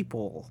with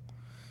people.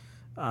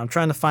 I'm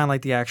trying to find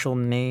like the actual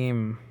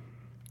name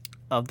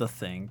of the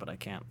thing, but I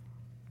can't.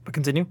 But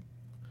continue.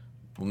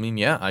 I mean,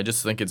 yeah, I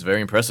just think it's very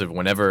impressive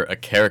whenever a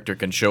character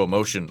can show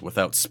emotion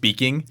without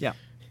speaking. Yeah.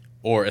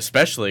 Or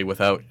especially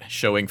without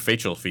showing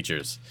facial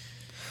features.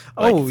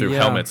 Like through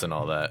helmets and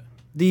all that.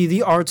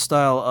 The art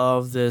style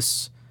of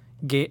this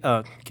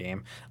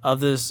game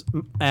of this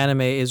anime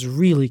is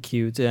really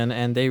cute,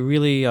 and they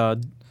really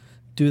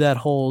do that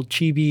whole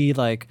chibi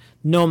like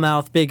no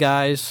mouth, big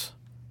eyes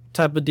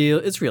type of deal.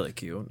 It's really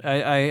cute.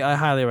 I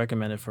highly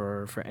recommend it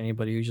for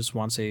anybody who just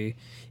wants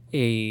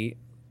a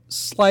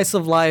slice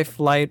of life,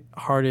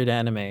 light-hearted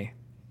anime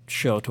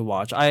show to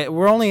watch.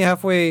 We're only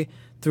halfway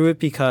through it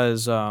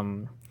because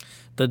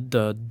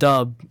the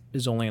dub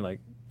is only like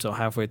so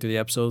halfway through the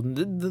episode.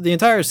 The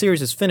entire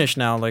series is finished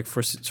now, like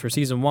for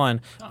season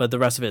 1, but the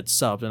rest of it's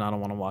subbed, and I don't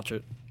want to watch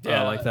it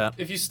like that.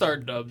 If you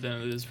start dubbed,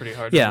 then it is pretty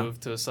hard to move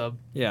to a sub.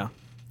 Yeah.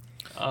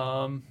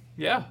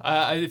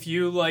 If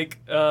you like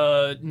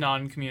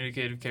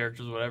non-communicative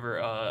characters,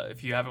 whatever,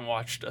 if you haven't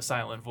watched A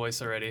Silent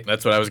Voice already,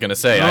 that's what I was gonna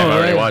say. I've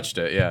already watched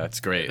it. Yeah, it's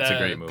great. It's a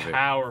great movie.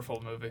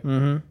 Powerful movie.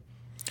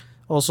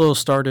 Mm-hmm. Also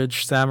started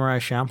Samurai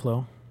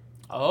Champloo.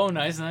 Oh,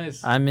 nice.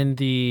 I'm in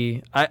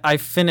the. I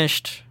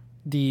finished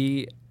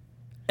the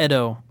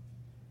Edo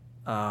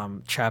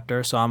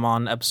chapter, so I'm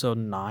on episode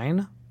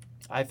 9.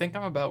 I think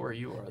I'm about where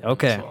you are. Then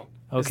Okay. As well.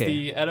 Okay. Is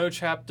the Edo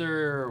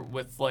chapter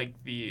with like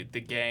the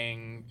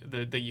gang,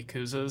 the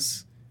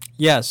Yakuzas?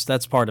 Yes,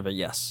 that's part of it.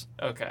 Yes.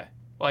 Okay.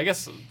 Well, I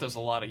guess there's a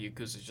lot of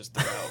Yakuzas just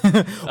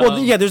throughout. Well,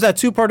 yeah, there's that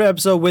 2-part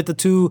episode with the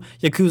 2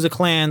 Yakuza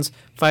clans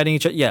fighting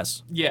each other.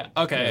 Yes. Yeah.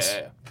 Okay. Yes.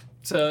 Yeah.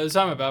 So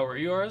I'm about where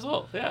you are as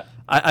well. Yeah.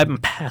 I'm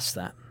past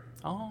that.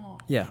 Oh.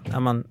 Yeah,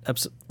 I'm on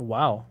episode.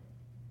 Wow.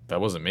 That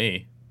wasn't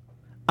me.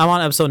 I'm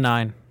on episode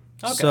 9.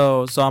 Okay.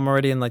 So I'm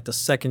already in like the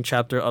 2nd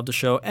chapter of the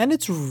show, and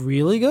it's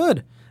really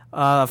good.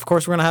 Of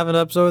course, we're gonna have an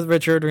episode with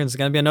Richard. It's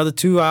gonna be another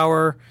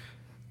 2-hour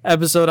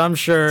episode, I'm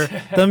sure.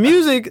 The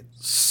music,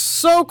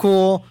 so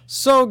cool,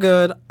 so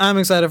good. I'm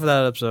excited for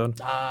that episode.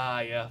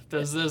 Yeah.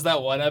 There's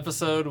that one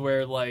episode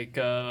where like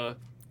the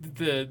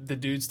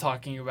dude's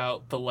talking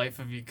about the life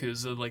of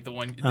Yakuza, like the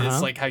one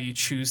it's like how you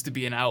choose to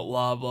be an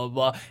outlaw, blah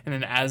blah. And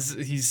then as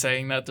he's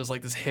saying that, there's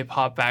like this hip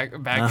hop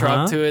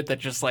backdrop to it that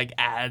just like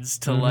adds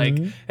to like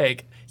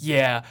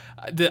yeah,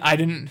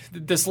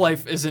 this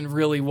life isn't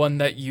really one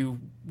that you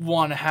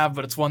want to have,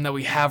 but it's one that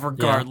we have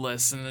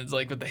regardless. And it's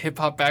like with the hip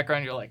hop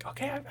background, you're like,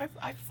 okay,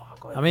 I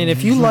fuck with it. I mean,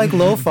 if you like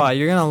lo-fi,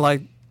 you're gonna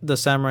like the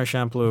Samurai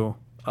Champloo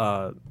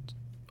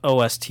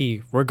OST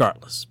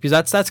regardless,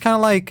 because that's kind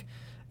of like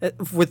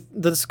with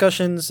the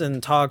discussions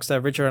and talks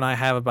that Richard and I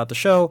have about the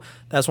show.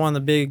 That's one of the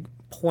big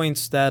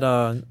points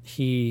that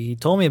he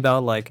told me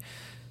about. Like,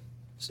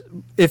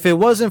 if it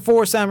wasn't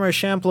for Samurai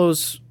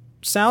Champloo's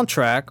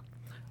soundtrack,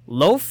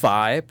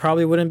 lo-fi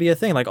probably wouldn't be a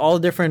thing. Like all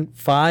the different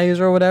phis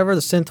or whatever,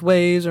 the synth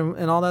waves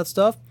and all that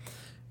stuff,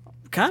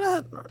 kind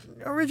of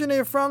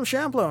originated from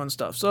Champloo and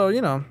stuff. So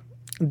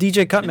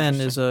DJ Cutman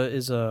is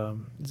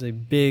a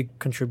big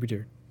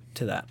contributor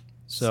to that.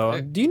 So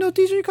Sick. do you know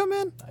DJ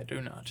Cutman? I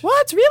do not.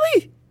 What,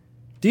 really?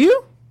 Do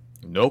you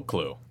No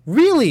clue.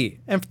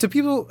 really? And to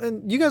people,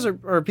 and you guys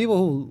are people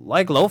who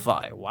like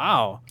lo-fi.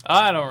 Wow,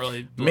 I don't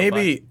really.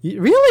 Maybe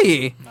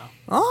Really? No.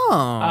 Oh,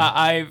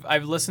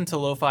 I've listened to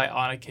lo-fi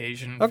on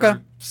occasion Okay.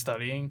 for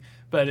studying,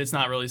 but it's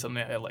not really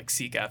something I like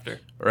seek after.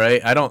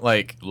 right. I don't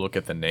like look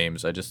at the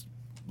names. I just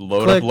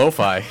load Click. up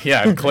lo-fi.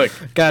 Yeah, and click.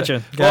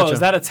 gotcha. Whoa, is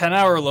that a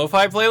 10-hour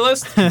lo-fi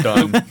playlist?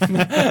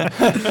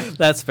 Done.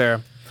 That's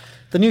fair.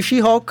 The new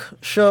She-Hulk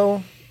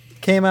show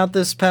came out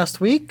this past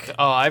week.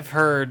 Oh, I've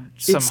heard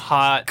some It's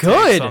hot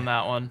good. takes on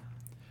that one.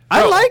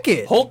 I Bro, like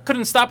it. Hulk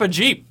couldn't stop a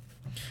Jeep.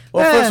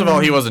 Well, first of all,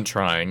 he wasn't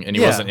trying, and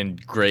he Yeah. wasn't in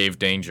grave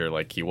danger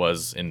like he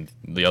was in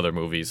the other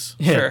movies.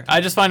 Yeah. Sure. I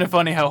just find it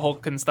funny how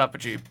Hulk couldn't stop a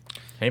Jeep.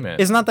 Hey, man.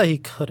 It's not that he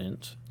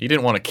couldn't. He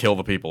didn't want to kill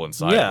the people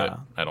inside Yeah. of it,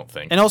 I don't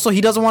think. And also,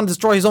 he doesn't want to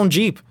destroy his own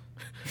Jeep.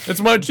 It's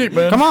my Jeep,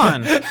 man. Come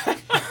on.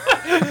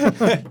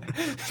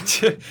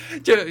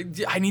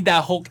 I need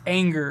that Hulk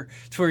anger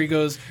to where he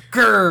goes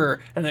grrr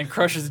and then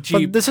crushes the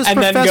Jeep. this is and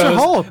then Professor goes,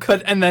 Hulk.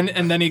 But and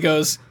then he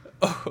goes,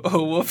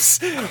 oh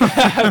whoops,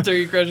 after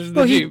he crushes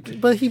the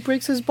Jeep. But he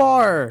breaks his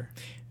bar.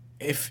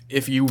 If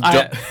you I-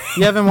 don't,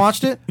 You haven't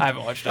watched it? I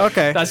haven't watched it.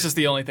 Okay. That's just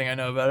the only thing I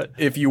know about it.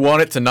 if you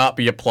want it to not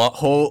be a plot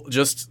hole,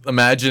 just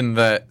imagine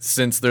that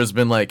since there's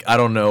been like, I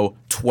don't know,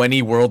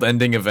 20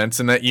 world-ending events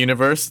in that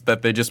universe,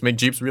 that they just make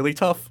Jeeps really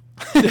tough.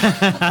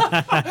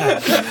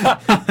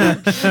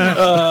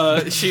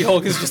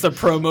 She-Hulk is just a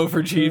promo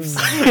for Jeeps.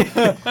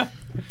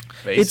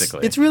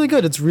 Basically. It's really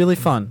good. It's really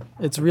fun.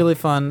 It's really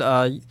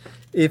fun.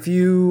 If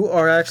you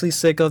are actually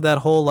sick of that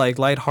whole like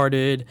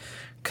lighthearted,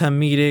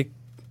 comedic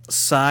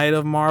side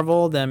of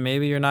Marvel, then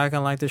maybe you're not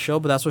gonna like the show.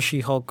 But that's what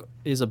She-Hulk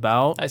is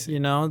about. I see.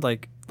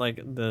 Like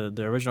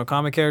the original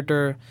comic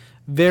character,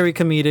 very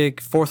comedic,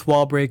 fourth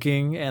wall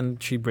breaking,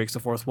 and she breaks the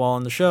fourth wall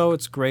in the show.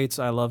 It's great.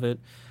 I love it.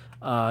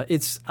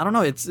 It's I don't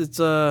know.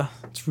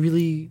 It's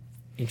really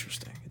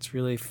interesting. It's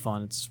really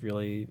fun.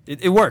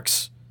 It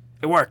works.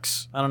 It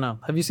works. I don't know.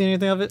 Have you seen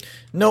anything of it?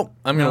 Nope.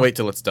 I'm going to No. wait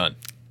till it's done.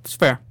 It's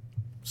fair.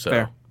 So,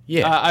 Fair.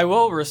 yeah. I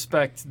will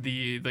respect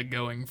the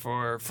going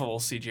for full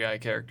CGI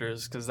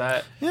characters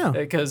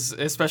because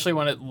especially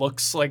when it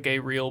looks like a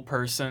real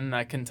person,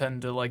 that can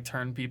tend to like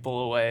turn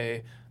people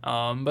away.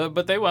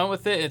 But they went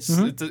with it.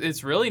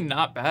 It's really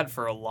not bad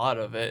for a lot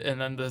of it.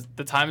 And then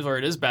the times where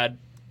it is bad,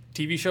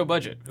 TV show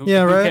budget. Who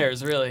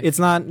cares really? It's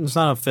not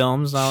a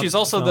film. She's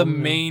also the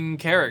main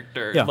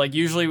character. Yeah. Like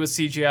usually with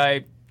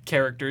CGI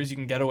characters, you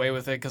can get away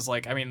with it because,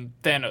 like, I mean,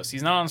 Thanos,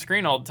 he's not on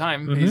screen all the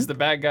time. Mm-hmm. He's the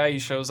bad guy. He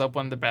shows up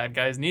when the bad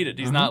guy is needed.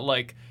 He's not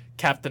like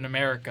Captain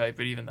America,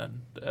 but even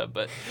then,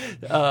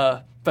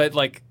 but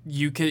like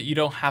you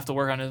don't have to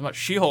work on it as much.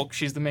 She-Hulk,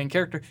 she's the main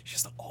character. She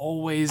has to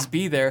always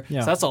be there. Yeah.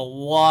 So that's a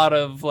lot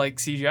of like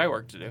CGI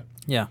work to do.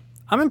 Yeah,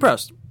 I'm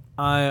impressed.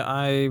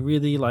 I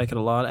really like it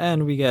a lot,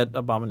 and we get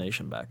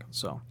Abomination back,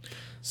 so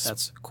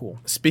that's cool.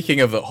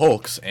 Speaking of the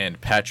Hulks and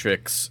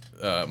Patrick's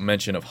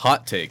mention of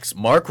hot takes,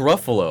 Mark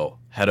Ruffalo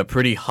had a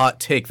pretty hot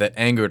take that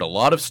angered a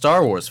lot of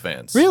Star Wars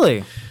fans.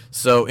 Really?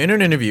 So, in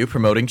an interview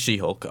promoting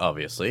She-Hulk,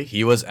 obviously,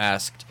 he was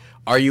asked,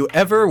 "Are you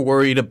ever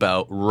worried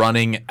about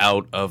running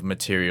out of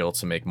material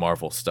to make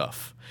Marvel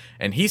stuff?"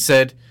 And he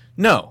said,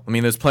 "No. I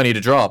mean, there's plenty to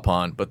draw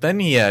upon." But then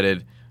he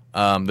added,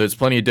 "There's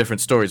plenty of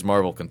different stories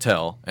Marvel can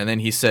tell." And then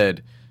he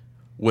said,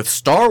 "With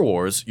Star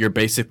Wars, you're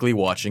basically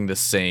watching the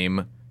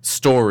same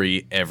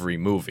story every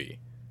movie."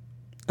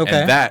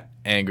 Okay. And that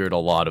angered a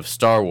lot of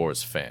Star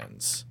Wars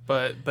fans.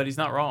 But he's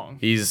not wrong.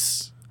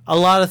 He's A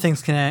lot of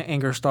things can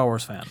anger Star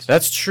Wars fans.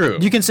 That's true.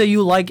 You can say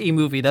you like a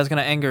movie that's going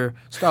to anger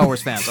Star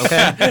Wars fans,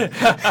 okay?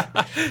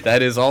 That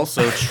is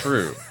also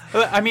true.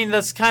 I mean,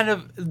 that's kind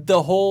of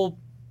the whole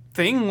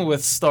thing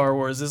with Star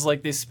Wars is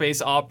like this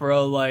space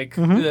opera, like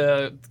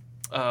the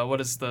what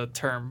is the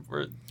term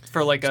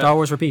for like Star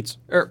Wars repeats.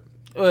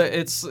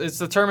 it's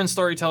the term in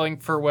storytelling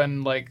for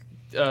when like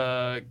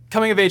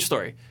coming of age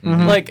story.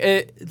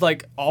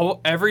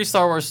 Every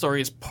Star Wars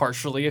story is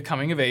partially a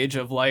coming of age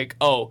of like,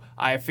 oh,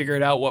 I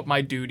figured out what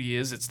my duty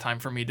is. It's time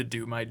for me to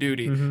do my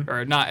duty.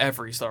 Or not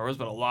every Star Wars,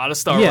 but a lot of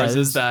Star Wars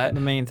is that the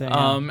main thing.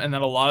 and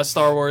then a lot of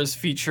Star Wars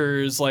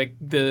features like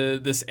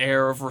this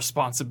air of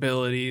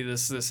responsibility,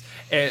 this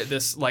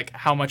like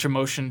how much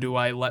emotion do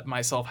I let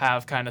myself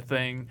have kind of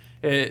thing.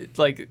 It's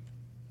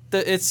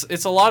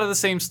a lot of the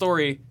same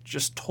story,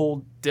 just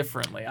told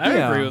differently. I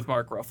agree with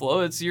Mark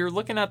Ruffalo. You're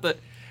looking at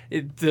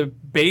the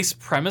base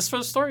premise for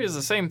the story is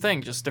the same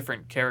thing, just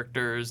different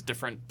characters,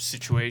 different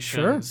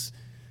situations.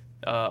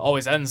 Sure.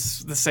 Always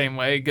ends the same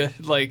way.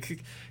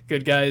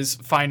 Good guys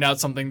find out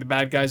something the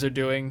bad guys are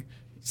doing,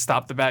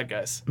 stop the bad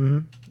guys.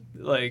 For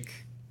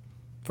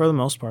the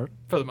most part.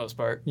 For the most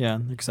part. Yeah,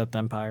 except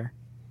Empire.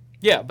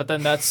 Yeah, but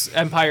then that's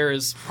Empire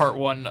is part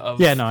one of.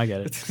 Yeah, no, I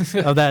get it.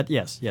 Of that,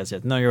 yes.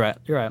 No, you're right.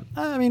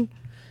 I mean,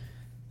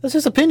 that's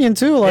his opinion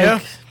too.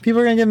 Like, people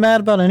are gonna get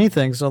mad about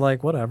anything, so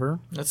like, whatever.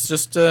 That's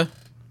just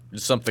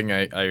something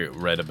I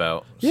read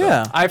about. So.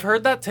 Yeah, I've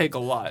heard that take a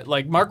lot.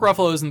 Like, Mark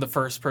Ruffalo isn't the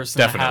first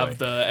person to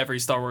have every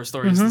Star Wars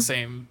story is the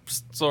same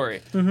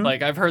story.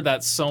 Like, I've heard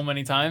that so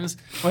many times.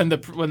 When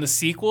the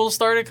sequels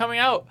started coming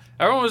out,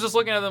 everyone was just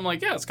looking at them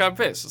like, yeah, it's copy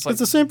paste. It's like it's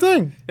the same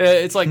thing.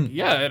 It's like,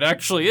 yeah, it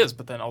actually is.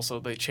 But then also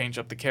they change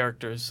up the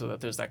characters so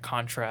that there's that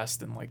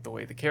contrast in like the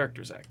way the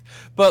characters act.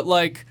 But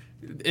like,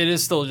 it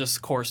is still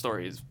just core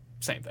stories,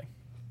 same thing.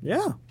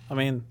 Yeah, I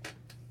mean,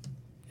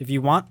 if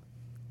you want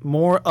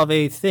more of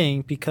a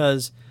thing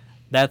because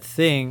that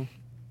thing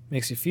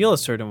makes you feel a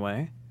certain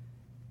way,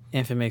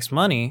 and if it makes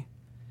money,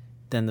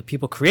 then the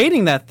people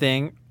creating that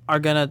thing are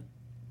gonna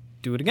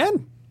do it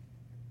again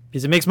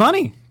because it makes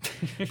money.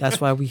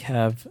 That's why we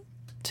have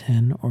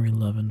 10 or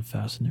 11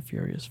 Fast and the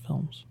Furious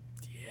films.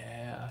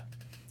 Yeah.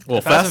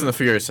 Well, Fast and the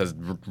Furious has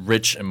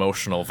rich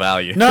emotional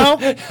value. No.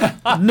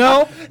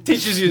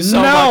 Teaches you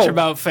so much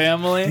about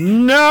family.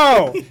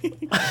 No.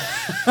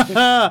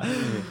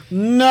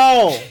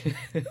 No.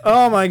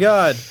 Oh my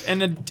God.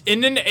 And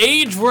in an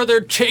age where they're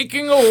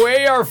taking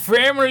away our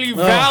family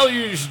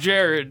values,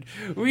 Jared,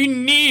 we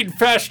need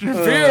Fast and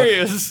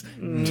Furious.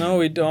 No,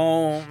 we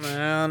don't,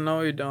 man. No,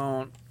 we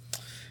don't.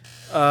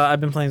 I've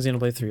been playing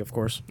Xenoblade 3, of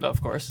course.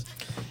 Of course.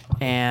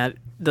 And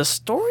the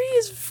story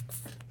is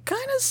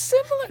kind of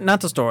similar.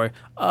 Not the story.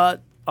 A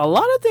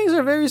lot of things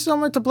are very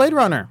similar to Blade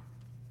Runner.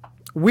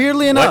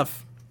 Weirdly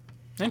enough.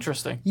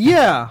 Interesting.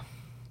 Yeah.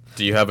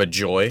 Do you have a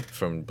joy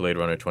from Blade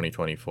Runner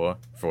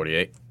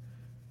 2048?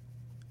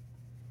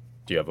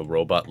 Do you have a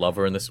robot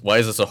lover in this? Why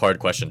is this a hard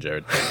question,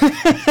 Jared?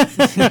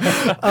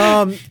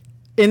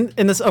 In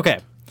this, okay.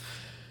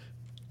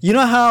 You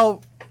know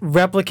how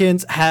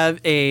replicants have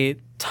a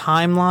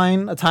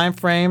timeline, a time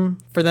frame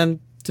for them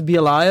to be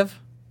alive?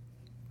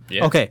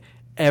 Yeah. Okay.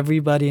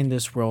 Everybody in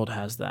this world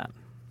has that.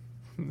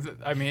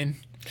 I mean,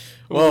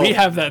 we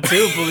have that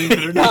too, believe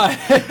it or not.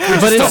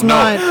 But it's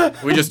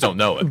not. We just don't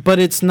know it. But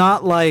it's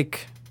not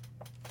like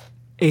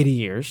 80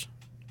 years.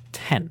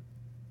 10.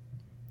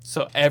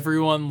 So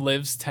everyone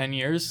lives 10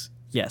 years?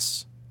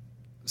 Yes.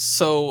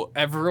 So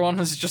everyone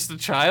is just a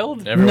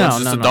child?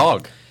 Everyone's just a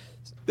dog.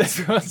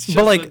 Everyone's just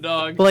a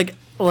dog. But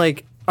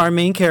like our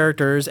main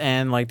characters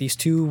and like these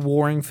two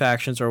warring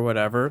factions or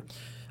whatever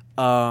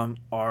are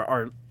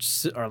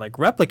like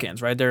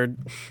replicants, right? They're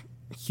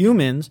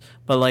humans,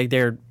 but like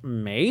they're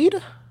made.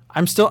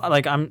 I still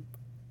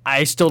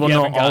don't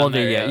know all of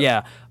it yet.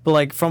 Yeah, but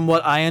like from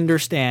what I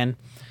understand,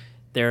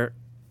 they're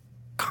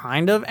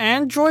kind of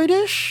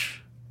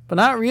androidish, but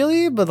not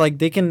really. But like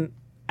they can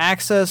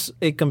access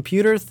a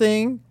computer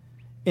thing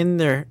in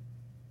their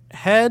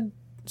head.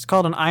 It's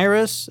called an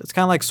iris. It's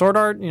kind of like Sword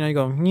Art. You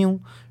go,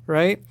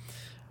 right?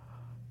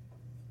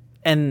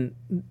 And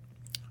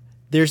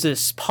there's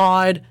this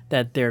pod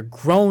that they're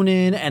grown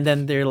in, and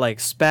then they're like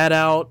spat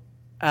out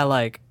at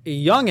like a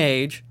young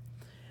age,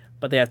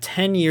 but they have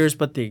 10 years,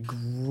 but they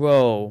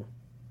grow.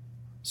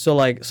 So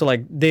like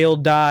they'll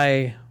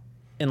die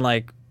in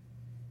like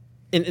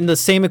in the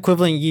same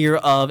equivalent year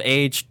of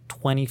age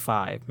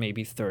 25,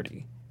 maybe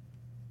 30.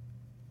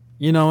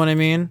 You know what I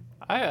mean?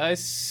 I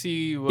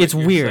see what it's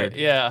you're weird.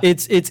 saying. Yeah.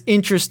 It's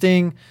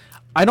interesting.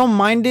 I don't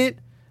mind it.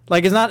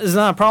 Like it's not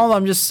a problem.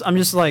 I'm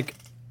just like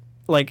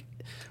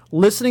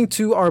listening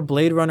to our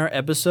Blade Runner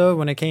episode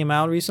when it came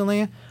out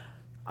recently.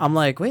 I'm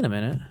like, wait a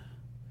minute.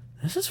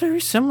 this is very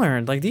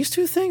similar. Like, these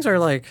two things are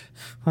like,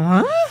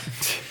 huh?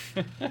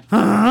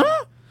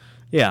 Huh?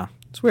 Yeah,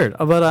 it's weird.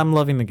 But I'm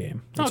loving the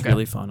game. It's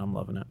really fun. I'm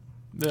loving it.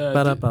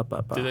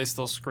 Do they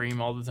still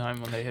scream all the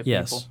time when they hit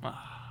people?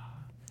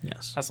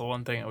 Yes. That's the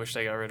one thing I wish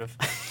they got rid of.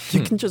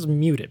 You can just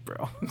mute it,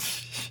 bro.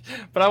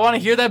 But I want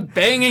to hear that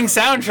banging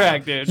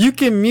soundtrack, dude. You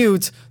can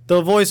mute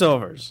the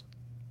voiceovers.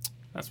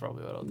 That's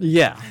probably what I'll do.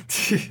 Yeah.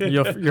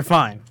 You're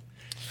fine.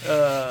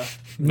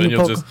 Then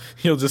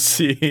you'll just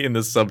see in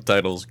the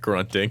subtitles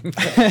grunting.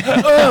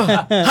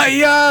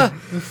 Hiya!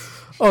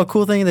 Oh, a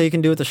cool thing that you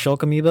can do with the Shulk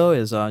amiibo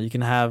is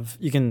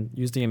you can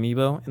use the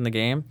amiibo in the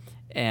game,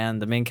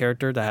 and the main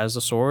character that has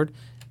the sword,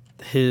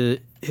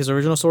 his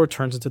original sword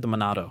turns into the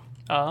Monado.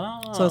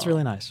 Oh. So that's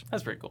really nice.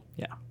 That's pretty cool.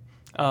 Yeah.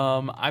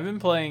 I've been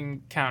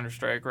playing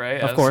Counter-Strike, right?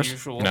 Of course.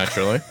 Usual.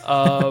 Naturally.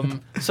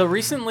 So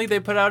recently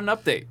they put out an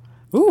update.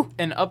 Ooh.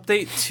 An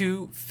update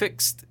to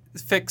fix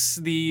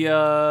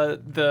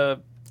the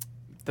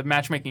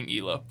matchmaking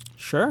elo.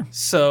 Sure.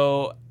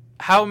 So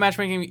how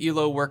matchmaking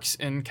elo works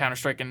in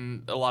Counter-Strike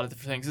and a lot of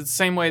different things. It's the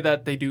same way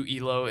that they do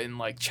elo in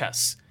like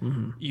chess.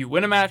 Mm-hmm. You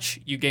win a match,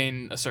 you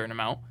gain a certain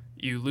amount.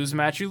 You lose a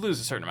match, you lose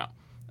a certain amount.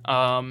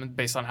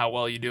 Based on how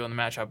well you do in the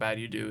match, how bad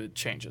you do, it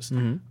changes.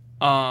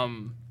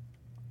 Mm-hmm.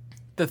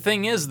 The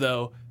thing is,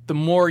 though, the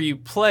more you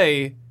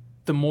play,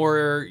 the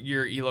more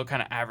your elo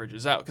kind of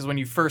averages out. Because when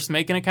you first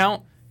make an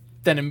account,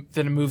 then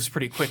it moves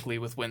pretty quickly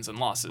with wins and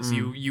losses.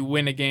 You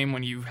win a game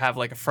when you have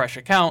like a fresh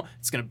account,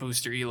 it's going to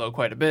boost your elo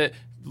quite a bit.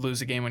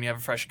 Lose a game when you have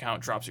a fresh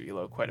account, drops your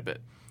elo quite a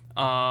bit.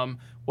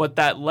 What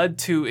that led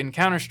to in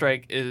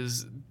Counter-Strike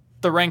is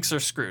the ranks are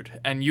screwed,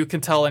 and you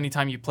can tell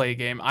anytime you play a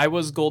game. I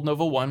was Gold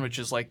Nova 1, which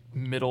is like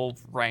middle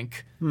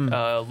rank,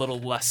 a little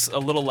less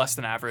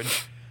than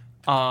average.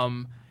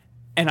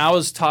 And I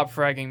was top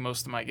fragging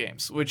most of my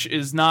games, which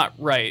is not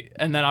right.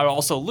 And then I would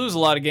also lose a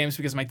lot of games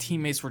because my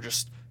teammates were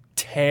just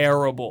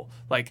terrible.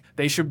 Like,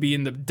 they should be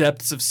in the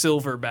depths of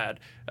silver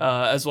bad,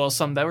 as well as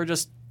some that were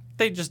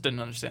they just didn't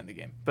understand the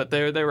game. But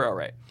they were all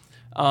right.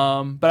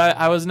 But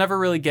I was never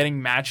really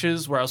getting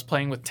matches where I was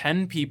playing with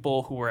 10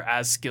 people who were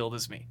as skilled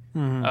as me,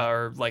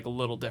 or like a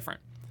little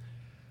different.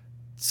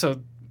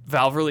 So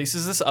Valve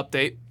releases this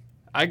update.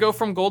 I go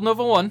from Gold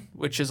Nova 1,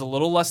 which is a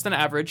little less than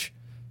average,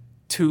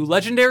 to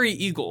Legendary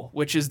Eagle,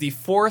 which is the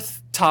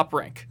 4th top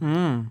rank.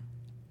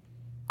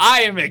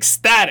 I am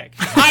ecstatic.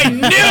 I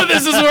knew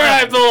this is where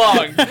I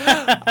belong.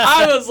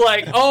 I was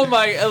like, oh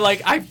my,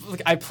 like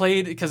I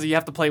played, because you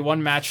have to play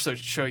one match to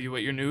show you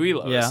what your new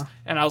elo is.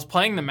 And I was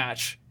playing the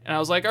match, and I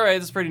was like, all right,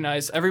 that's pretty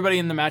nice. Everybody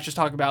in the match is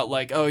talking about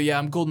like, oh yeah,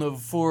 I'm Gold Nova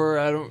 4.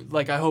 I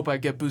hope I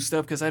get boosted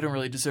up because I don't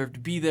really deserve to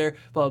be there,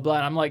 blah, blah, blah.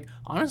 And I'm like,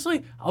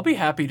 honestly, I'll be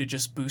happy to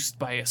just boost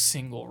by a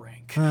single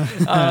rank.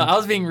 I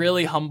was being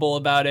really humble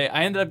about it.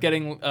 I ended up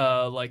getting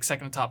like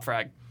second top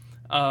frag.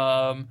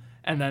 And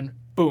then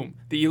boom,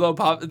 the elo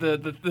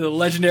the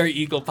Legendary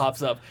Eagle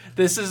pops up.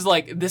 This is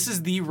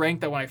the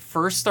rank that when I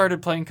first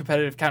started playing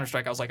competitive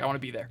Counter-Strike, I was like, I want to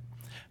be there.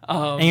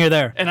 And you're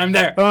there. And I'm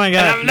there. Oh my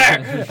god. And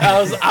I'm there.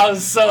 I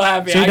was so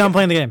happy. So you're done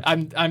playing the game.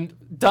 I'm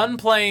done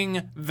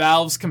playing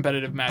Valve's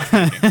competitive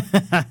matchmaking.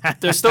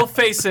 There's still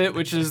Face It,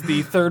 which is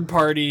the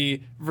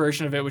third-party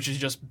version of it, which is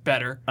just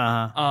better.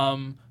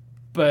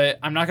 But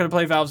I'm not going to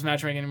play Valve's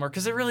matchmaking anymore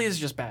because it really is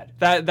just bad.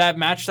 That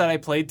match that I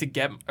played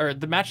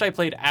the match that I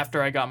played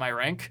after I got my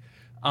rank,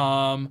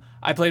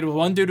 I played with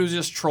one dude who was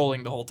just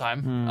trolling the whole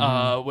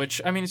time,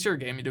 which, I mean, it's your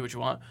game. You do what you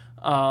want.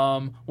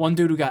 One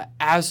dude who got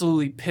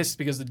absolutely pissed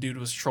because the dude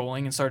was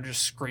trolling and started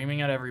just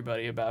screaming at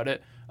everybody about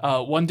it.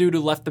 One dude who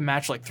left the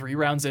match like 3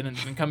 rounds in and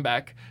didn't come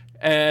back.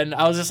 And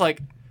I was just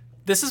like,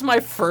 this is my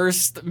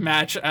first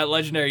match at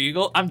Legendary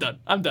Eagle. I'm done.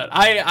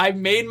 I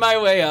made my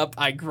way up.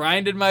 I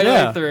grinded my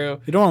way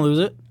through. You don't want to lose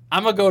it.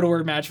 I'm going to go to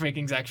where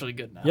matchmaking's actually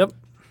good now. Yep.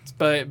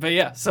 But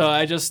yeah, so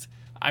I've reached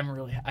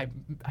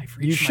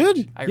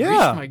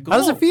my goal. How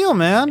does it feel,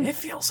 man? It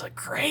feels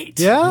great.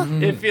 Yeah?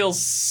 It feels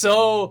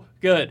so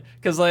good.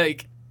 Because,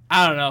 like,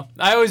 I don't know.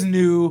 I always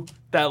knew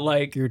that,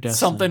 like,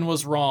 something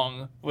was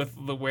wrong with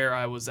where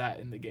I was at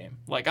in the game.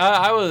 Like,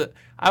 I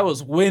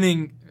was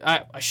winning.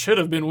 I should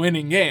have been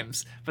winning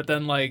games. But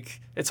then,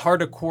 like, it's hard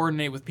to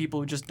coordinate with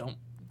people who just don't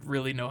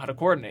really know how to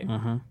coordinate.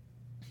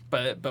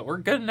 But we're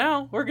good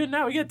now. We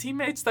got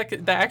teammates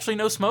that actually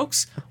know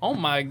smokes. Oh,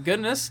 my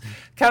goodness.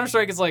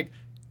 Counter-Strike is, like,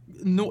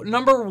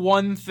 number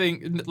one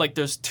thing, like,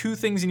 there's 2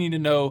 things you need to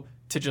know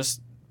to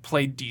just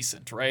play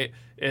decent, right?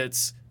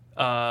 It's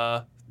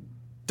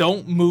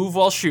don't move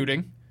while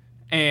shooting,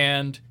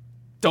 and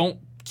don't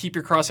keep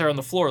your crosshair on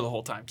the floor the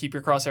whole time. Keep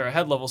your crosshair at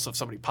head level, so if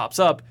somebody pops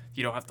up,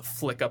 you don't have to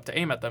flick up to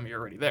aim at them. You're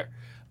already there.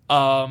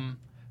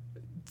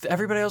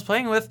 Everybody I was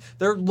playing with,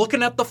 they're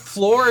looking at the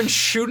floor and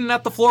shooting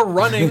at the floor,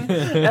 running,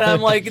 and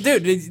I'm like,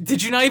 dude,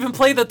 did you not even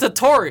play the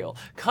tutorial?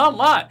 Come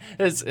on.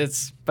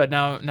 But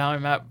now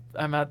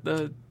I'm at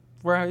the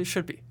where I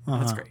should be.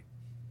 That's great.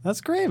 That's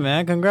great,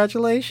 man.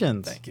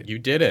 Congratulations. Thank you. You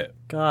did it.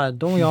 God,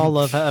 don't we all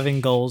love having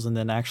goals and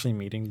then actually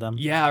meeting them?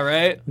 Yeah,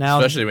 right? Now,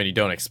 Especially when you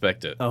don't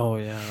expect it. oh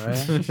yeah,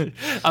 right.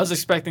 I was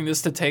expecting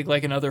this to take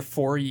like another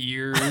 4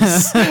 years.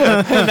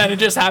 And then it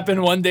just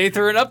happened one day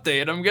through an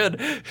update. I'm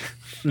good.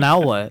 Now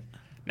what?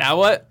 Now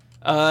what?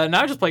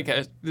 Now I just play.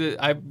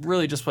 I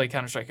really just play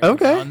Counter-Strike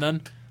Okay. every now and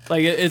then.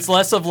 Like it's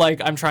less of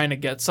like I'm trying to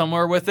get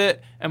somewhere with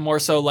it, and more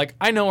so like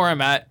I know where I'm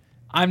at.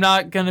 I'm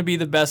not gonna be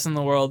the best in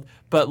the world,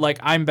 but like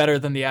I'm better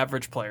than the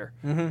average player.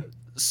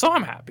 So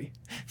I'm happy.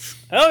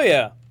 Hell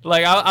yeah.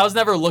 Like I was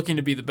never looking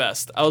to be the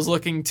best. I was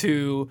looking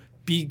to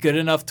be good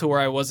enough to where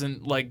I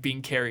wasn't like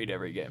being carried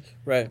every game.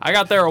 Right. I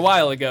got there a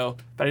while ago,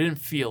 but I didn't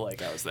feel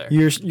like I was there.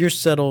 You're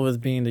settled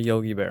with being the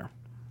Yogi Bear.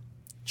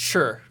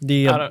 Sure.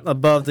 The I don't-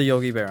 above the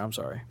Yogi Bear. I'm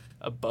sorry.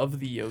 above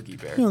the Yogi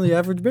Bear. You know, the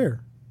average bear.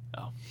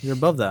 Oh. You're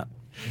above that.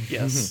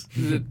 Yes.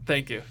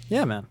 Thank you.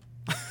 Yeah, man.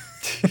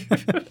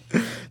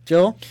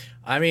 Joe?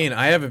 I mean,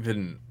 I haven't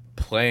been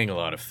playing a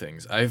lot of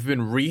things. I've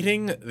been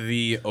reading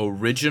the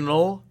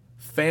original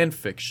fan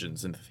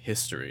fictions in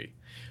history,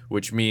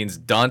 which means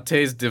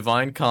Dante's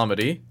Divine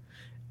Comedy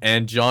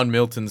and John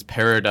Milton's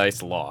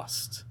Paradise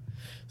Lost.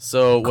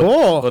 So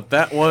Cool. what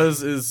that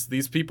was is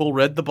these people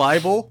read the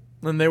Bible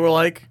and they were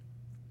like,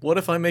 what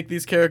if I make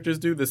these characters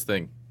do this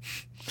thing?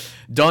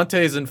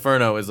 Dante's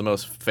Inferno is the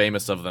most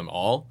famous of them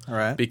all. All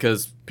right.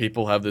 Because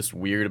people have this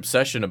weird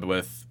obsession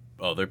with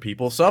other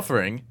people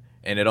suffering,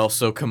 and it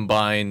also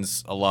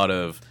combines a lot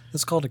of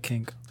It's called a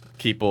kink.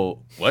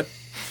 people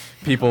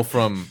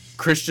from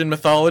Christian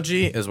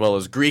mythology as well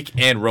as Greek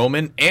and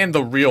Roman and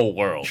the real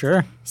world.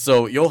 Sure.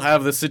 So you'll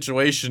have this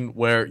situation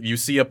where you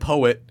see a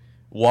poet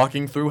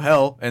walking through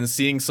hell and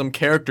seeing some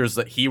characters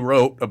that he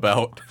wrote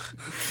about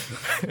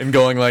and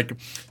going like,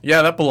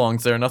 yeah, that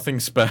belongs there.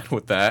 Nothing's bad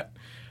with that.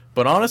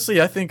 But honestly,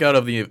 I think out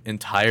of the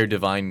entire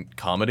Divine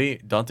Comedy,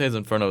 Dante's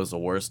Inferno is the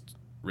worst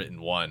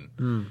written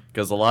one.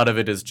 Because a lot of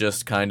it is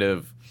just kind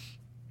of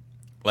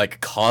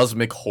like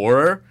cosmic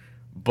horror,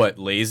 but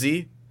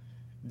lazy.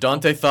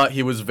 Dante thought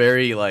he was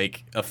very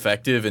like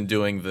effective in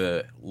doing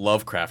the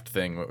Lovecraft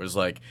thing, where it was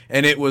like,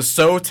 and it was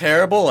so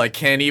terrible I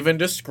can't even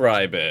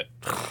describe it.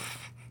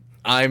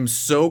 I'm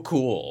so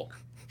cool.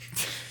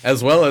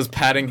 As well as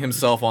patting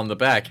himself on the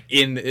back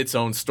in its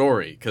own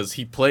story, because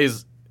he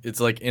plays it's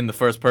like in the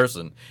first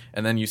person,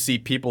 and then you see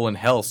people in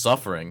hell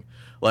suffering.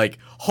 Like,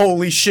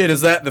 holy shit,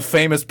 is that the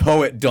famous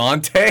poet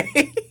Dante?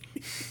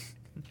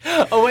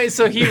 Oh wait,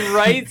 so he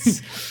writes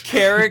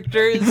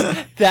characters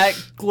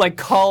that like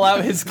call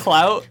out his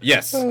clout?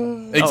 Yes,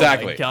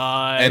 exactly. Oh my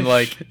god. And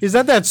like, Is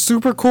that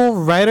super cool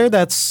writer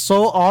that's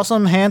so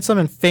awesome, handsome,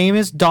 and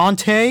famous,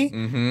 Dante?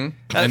 and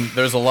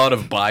there's a lot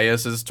of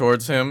biases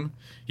towards him.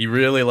 He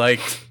really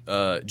liked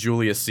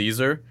Julius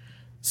Caesar,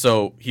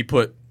 so he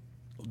put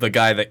the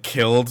guy that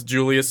killed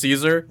Julius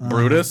Caesar,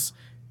 Brutus,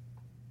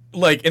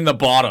 like in the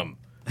bottom,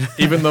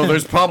 even though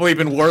there's probably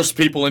been worse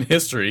people in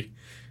history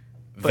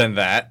than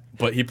that.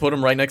 But he put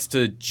him right next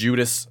to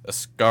Judas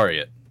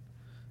Iscariot.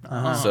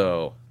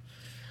 So,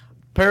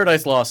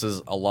 Paradise Lost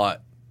is a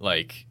lot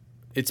like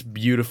it's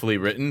beautifully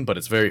written, but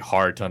it's very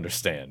hard to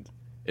understand.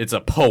 It's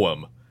a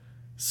poem,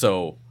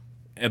 so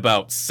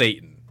about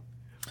Satan.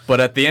 But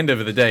at the end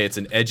of the day, it's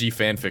an edgy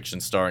fan fiction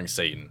starring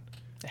Satan.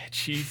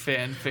 Edgy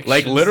fan fiction.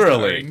 Like,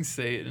 literally. starring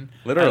Satan.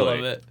 Literally. I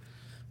love it.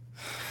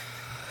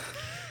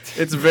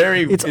 It's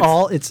very. It's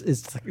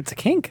a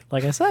kink,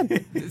 like I said.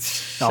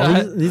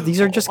 These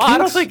are just Well, kinks. I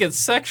don't think it's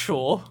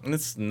sexual.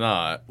 It's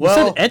not. You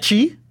Well, said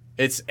etchy.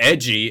 it's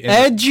edgy. And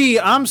Edgy.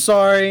 I'm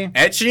sorry.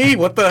 Etchy?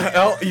 What the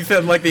hell? You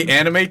said like the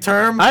anime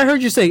term? I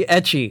heard you say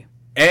etchy.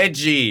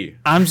 Edgy.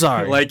 I'm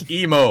sorry. Like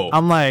emo.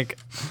 I'm like,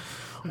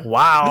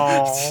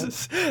 wow.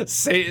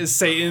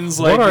 Satan's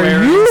like What are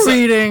wearing you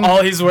reading?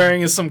 all he's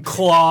wearing is some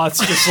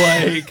cloths, just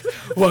like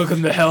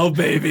welcome to hell,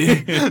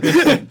 baby.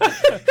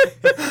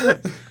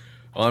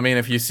 Well, I mean,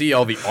 if you see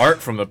all the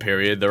art from the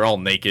period, they're all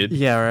naked.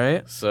 Yeah,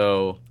 right.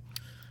 So,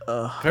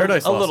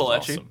 Paradise a Lost little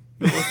is etchy.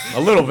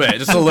 awesome. A little bit,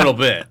 just a little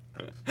bit.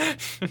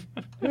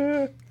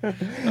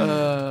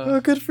 Oh,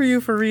 good for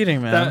you for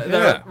reading, man.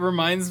 That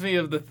reminds me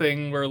of the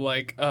thing where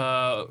like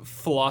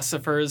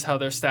philosophers, how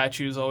their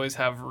statues always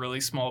have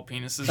really small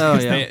penises Oh,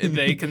 because yeah.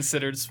 they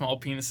considered small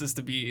penises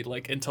to be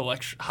like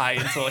high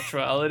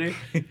intellectuality.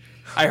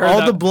 I heard All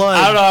that- the blood.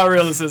 I don't know how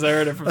real this is. I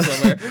heard it from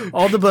somewhere.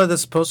 All the blood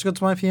that's supposed to go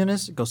to my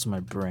penis goes to my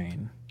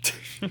brain.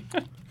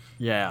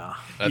 Yeah.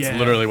 That's Yeah.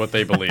 literally what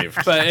they believe.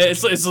 But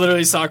it's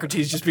literally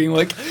Socrates just being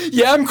like,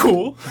 "Yeah, I'm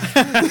cool."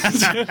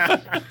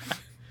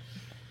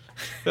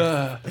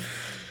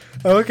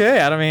 Okay,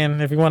 I mean,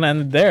 if you want to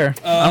end it there,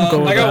 I'm cool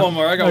with I got that. one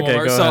more. I got Okay, one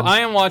more. go So ahead. I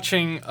am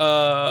watching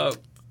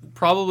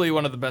probably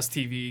one of the best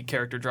TV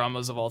character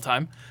dramas of all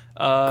time.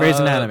 Grey's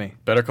Anatomy.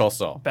 Better Call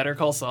Saul. Better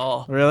Call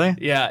Saul. Really?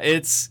 Yeah,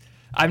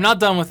 I'm not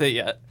done with it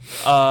yet,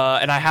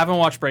 and I haven't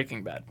watched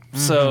Breaking Bad.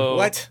 So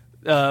What?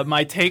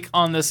 my take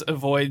on this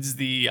avoids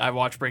the I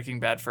watched Breaking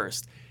Bad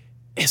first.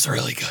 It's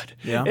really good.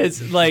 Yeah.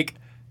 It's like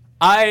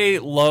I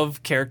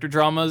love character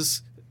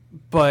dramas,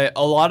 but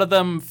a lot of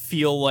them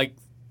feel like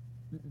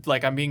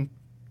I'm being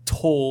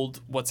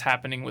told what's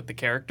happening with the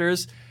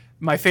characters.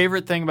 My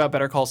favorite thing about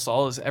Better Call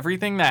Saul is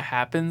everything that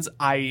happens,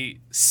 I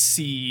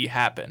see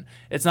happen.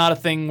 It's not a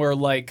thing where,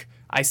 like,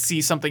 I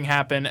see something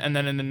happen and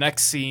then in the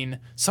next scene,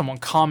 someone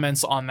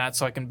comments on that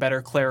so I can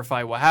better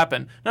clarify what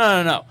happened.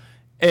 No.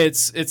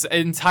 It's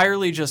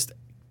entirely just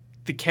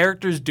the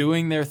characters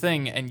doing their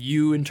thing and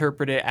you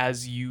interpret it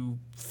as you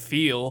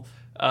feel.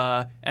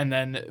 And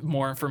then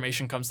more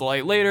information comes to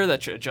light later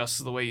that adjusts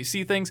the way you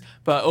see things.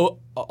 But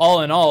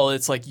all in all,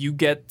 it's like you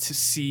get to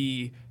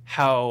see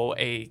how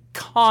a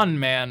con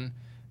man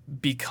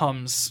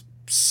becomes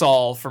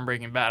Saul from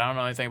Breaking Bad. I don't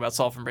know anything about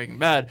Saul from Breaking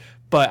Bad,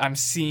 but I'm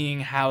seeing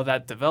how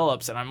that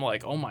develops, and I'm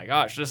like, oh my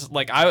gosh, this is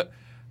like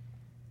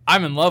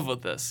I'm in love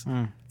with this.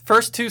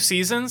 First 2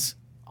 seasons,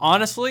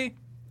 honestly,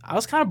 I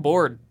was kind of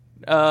bored.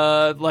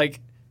 But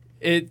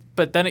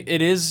then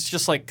it is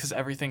just like because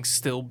everything's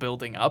still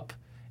building up,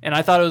 and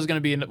I thought it was going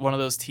to be one of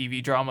those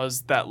TV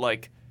dramas that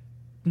like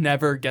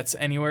never gets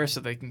anywhere, so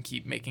they can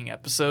keep making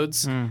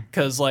episodes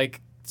because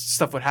like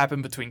stuff would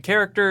happen between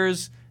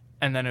characters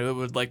and then it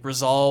would like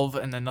resolve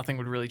and then nothing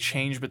would really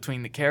change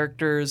between the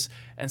characters.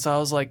 And so I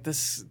was like,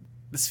 this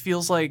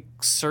feels like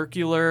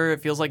circular.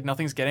 It feels like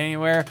nothing's getting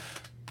anywhere.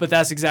 But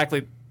I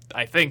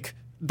think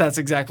that's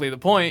exactly the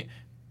point.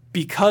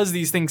 Because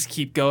these things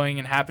keep going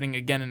and happening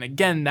again and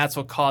again, that's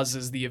what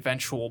causes the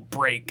eventual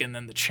break and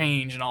then the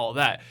change and all of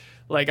that.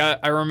 Like,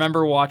 I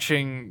remember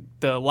watching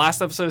the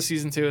last episode of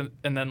season 2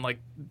 and then like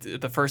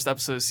the first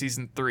episode of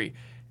season 3.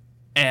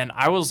 And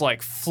I was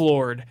like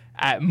floored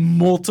at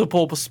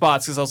multiple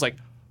spots because I was like,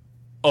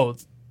 "Oh,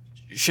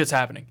 shit's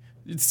happening.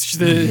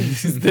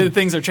 The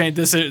things are changing.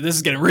 This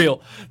is getting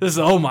real.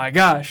 Oh my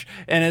gosh!"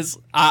 And it's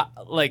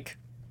like,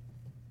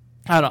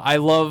 I don't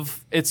know.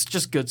 It's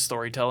just good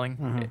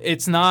storytelling.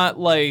 It's not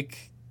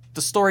like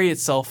the story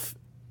itself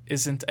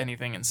isn't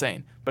anything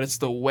insane, but it's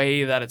the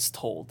way that it's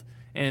told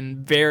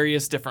in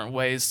various different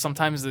ways.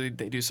 Sometimes they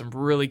do some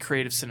really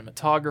creative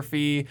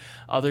cinematography.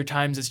 Other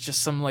times it's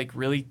just some like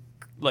really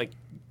like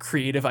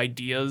creative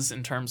ideas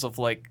in terms of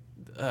like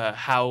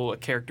how a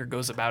character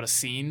goes about a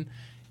scene.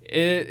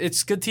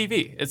 It's good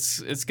TV.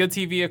 It's good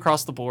TV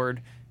across the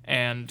board.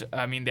 And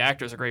I mean, the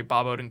actors are great.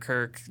 Bob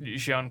Odenkirk,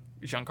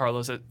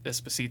 Giancarlo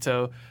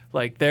Esposito,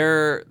 like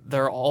they're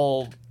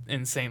all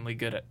insanely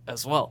good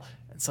as well.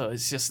 And so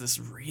it's just this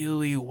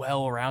really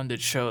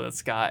well-rounded show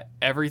that's got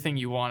everything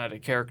you want at a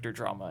character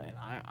drama. And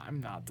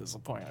I'm not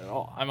disappointed at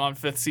all. I'm on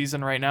 5th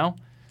season right now.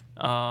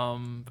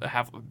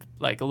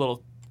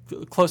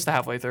 Close to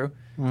halfway through.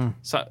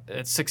 So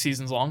it's 6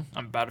 seasons long.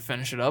 I'm about to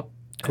finish it up.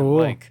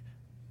 Cool. And, like,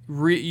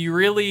 you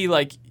really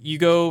like you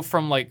go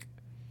from like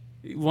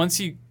once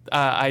you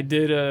I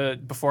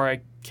did before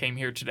I came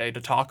here today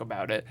to talk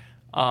about it.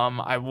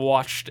 I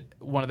watched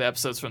one of the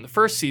episodes from the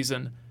first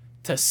season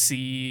to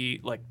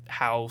see like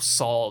how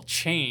Saul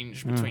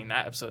changed between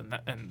that episode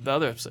and the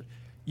other episode.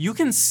 You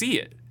can see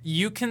it.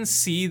 You can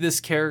see this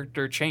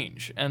character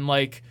change, and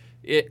like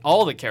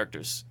all the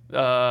characters.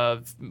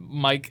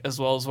 Mike, as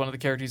well as one of the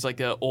characters, like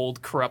an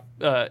old corrupt,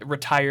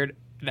 retired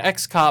an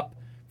ex-cop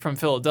from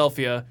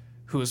Philadelphia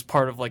who is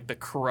part of like the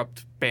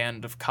corrupt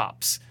band of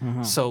cops.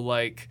 So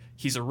like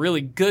he's a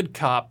really good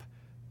cop,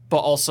 but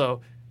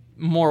also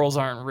morals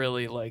aren't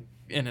really like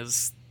in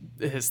his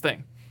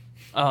thing.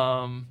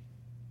 And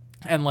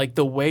like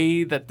the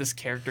way that this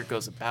character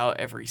goes about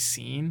every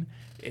scene,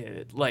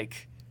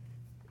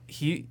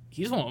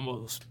 he's one of the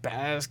most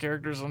badass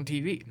characters on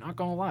TV. Not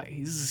gonna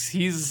lie,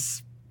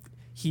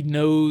 he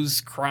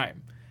knows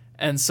crime.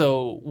 And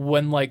so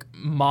when like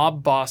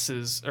mob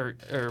bosses or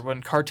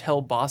when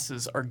cartel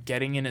bosses are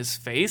getting in his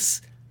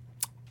face,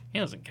 he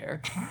doesn't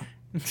care.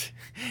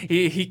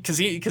 because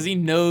he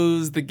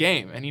knows the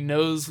game and he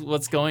knows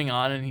what's going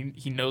on and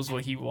he knows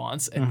what he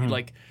wants. And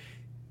like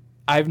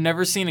I've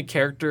never seen a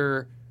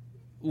character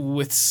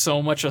with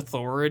so much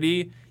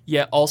authority,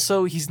 yet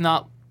also he's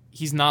not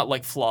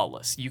like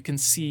flawless. You can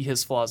see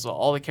his flaws.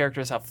 All the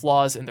characters have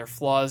flaws, and their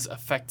flaws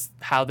affect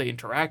how they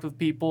interact with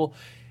people.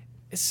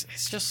 It's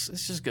just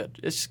good.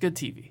 It's just good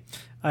TV.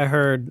 I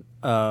heard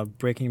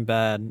Breaking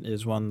Bad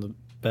is one of the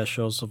best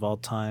shows of all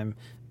time,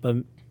 but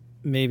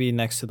maybe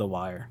next to The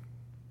Wire.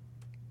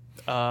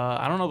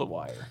 I don't know The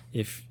Wire.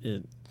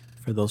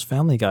 For those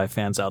Family Guy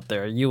fans out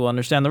there, you will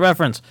understand the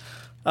reference.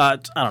 I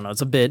don't know.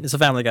 It's a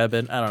Family Guy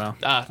bit. I don't know.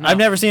 No. I've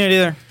never seen it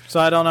either,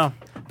 so I don't know.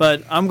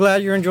 But I'm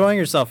glad you're enjoying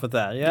yourself with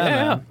that.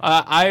 Yeah.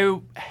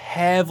 I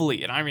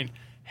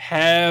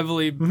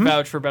heavily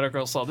vouch for Better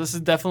Call Saul. This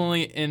is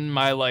definitely in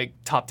my like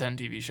top 10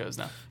 TV shows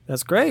now.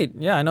 That's great.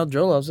 Yeah, I know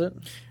Joe loves it.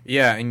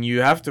 Yeah, and you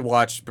have to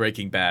watch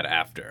Breaking Bad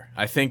after.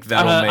 I think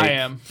that'll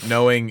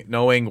make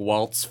knowing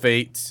Walt's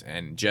fate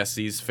and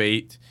Jesse's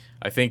fate.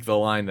 I think the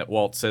line that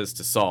Walt says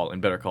to Saul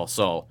in Better Call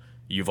Saul,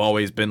 "You've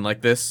always been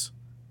like this,"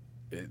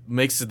 it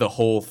makes the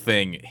whole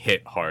thing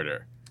hit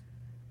harder.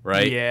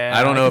 Right? Yeah.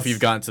 I don't know if you've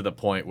gotten to the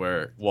point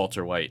where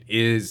Walter White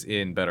is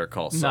in Better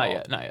Call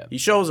Saul. Not yet. He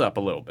shows up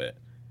a little bit.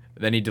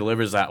 Then he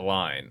delivers that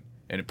line,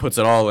 and it puts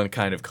it all in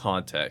kind of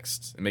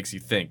context. It makes you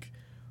think,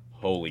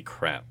 holy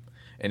crap.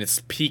 And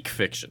it's peak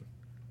fiction.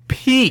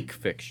 Peak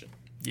fiction.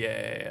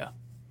 Yeah.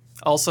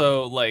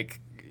 Also, like,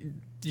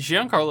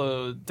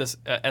 Giancarlo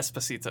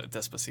Esposito.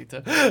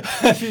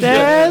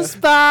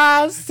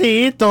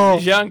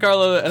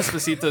 Giancarlo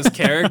Esposito's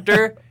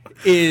character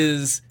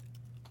is,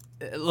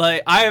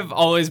 like, I've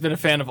always been a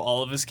fan of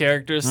all of his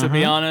characters, to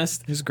be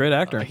honest. He's a great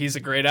actor. He's a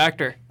great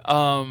actor.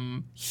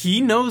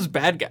 He knows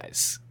bad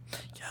guys.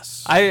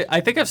 Yes.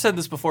 I think I've said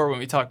this before when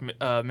we talked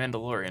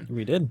Mandalorian.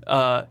 We did.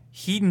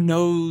 He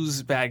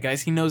knows bad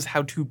guys. He knows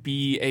how to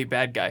be a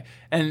bad guy.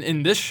 And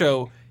in this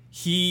show,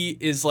 he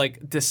is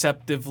like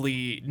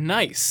deceptively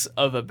nice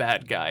of a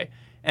bad guy.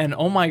 And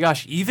oh my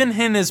gosh, even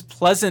in his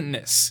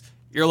pleasantness,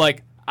 you're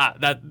like,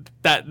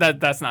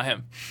 that's not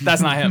him.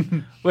 That's not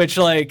him. Which,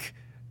 like,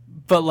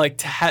 but like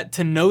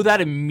to know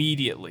that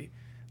immediately.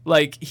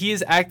 Like, he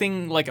is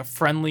acting like a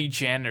friendly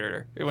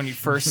janitor when you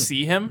first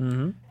see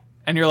him.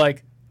 And you're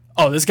like,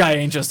 oh, this guy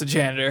ain't just a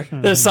janitor.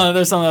 There's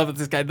something up with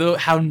this guy. Though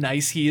how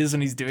nice he is when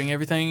he's doing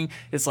everything.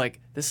 It's like,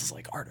 this is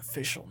like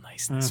artificial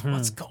niceness.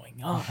 What's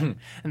going on?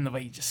 And the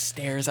way he just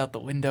stares out the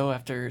window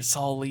after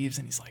Saul leaves,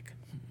 and he's like,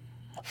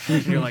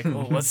 and you're like,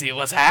 oh, let's see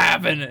what's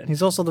happening.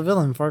 He's also the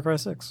villain in Far Cry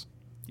 6.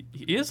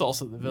 He is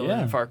also the villain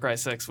in Far Cry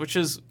 6, which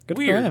is Good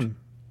weird. for him.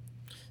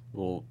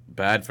 Well,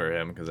 bad for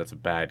him because that's a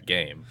bad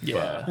game.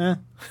 Yeah.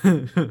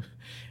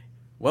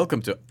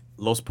 Welcome to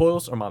Los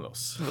Pollos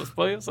Hermanos. Los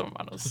Pollos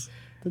Hermanos.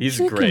 The He's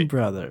Chicken great.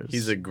 Brothers.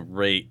 He's a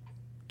great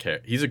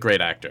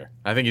actor.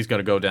 I think he's going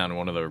to go down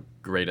one of the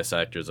greatest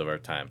actors of our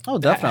time. Oh,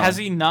 definitely. Has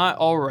he not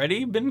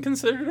already been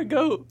considered a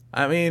GOAT?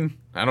 I mean,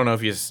 I don't know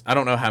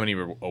how many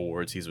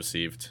awards he's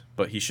received,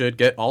 but he should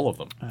get all of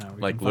them.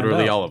 We Like can literally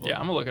find out. all of them. Yeah,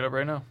 I'm gonna look it up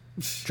right now.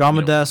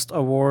 Drama Desk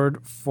Award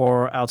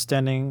for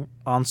Outstanding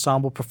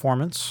Ensemble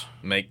Performance.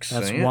 Makes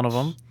That's sense. one of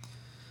them.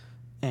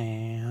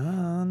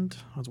 And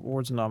what's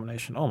awards and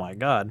nomination? Oh my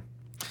God!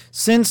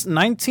 Since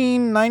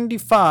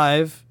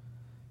 1995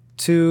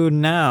 to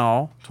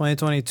now,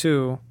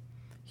 2022,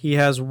 he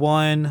has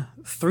won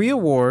 3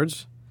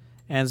 awards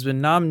and has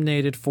been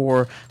nominated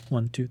for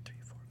 1, 2, 3,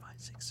 4, 5,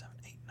 6, 7,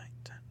 8, 9,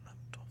 10, 11,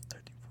 12,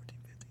 13, 14,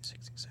 15,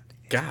 16, 17,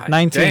 18. God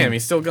 19. damn,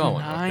 he's still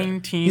going. Okay.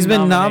 19. He's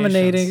been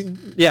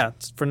nominations.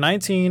 nominated, for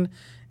 19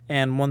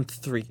 and won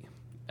 3.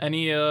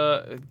 Any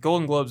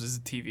Golden Globes is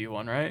a TV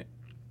one, right?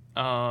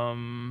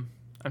 I'm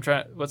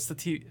trying. What's the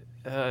TV?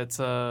 It's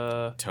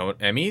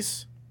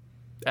Emmys?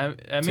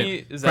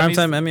 Emmy. Is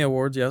Primetime Emmy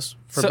Awards, yes,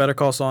 for So- Better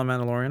Call Saul and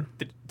Mandalorian.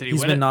 Did he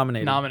He's win been it?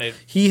 nominated. Nominated.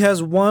 He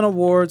has won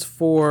awards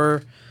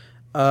for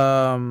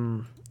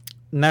National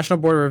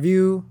Board of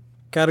Review,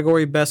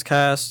 category Best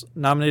Cast,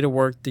 nominated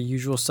work, The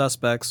Usual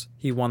Suspects.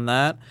 He won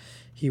that.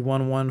 He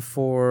won one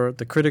for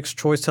the Critics'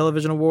 Choice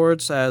Television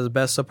Awards as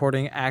Best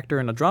Supporting Actor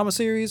in a Drama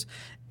Series,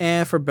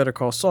 and for Better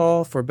Call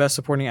Saul for Best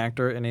Supporting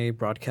Actor in a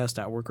Broadcast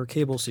Network or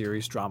Cable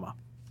Series Drama.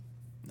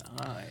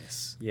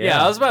 Nice. Yeah.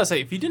 Yeah, I was about to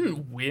say, if he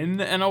didn't win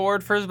an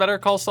award for his Better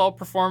Call Saul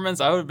performance,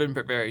 I would have been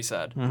very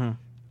sad.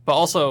 But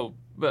also,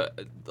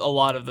 a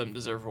lot of them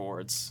deserve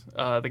awards.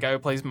 The guy who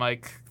plays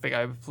Mike, the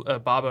guy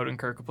Bob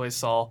Odenkirk who plays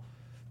Saul,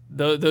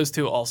 those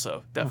two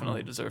also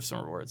definitely deserve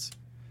some awards.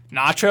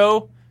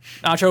 Nacho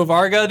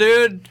Varga,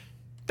 dude,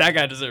 that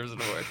guy deserves an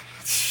award.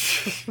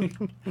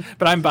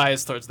 But I'm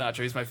biased towards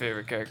Nacho. He's my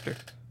favorite character.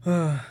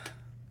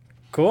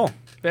 Cool.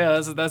 Yeah,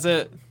 that's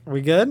it.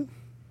 We good?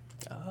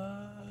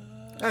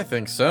 I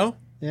think so.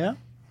 Yeah?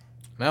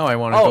 Now I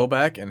want to go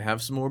back and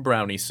have some more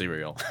brownie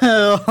cereal.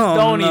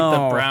 Don't eat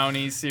the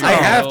brownie cereal. I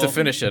have to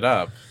finish it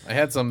up. I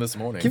had some this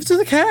morning. Give it to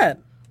the cat.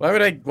 Why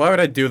would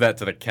I do that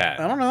to the cat?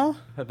 I don't know.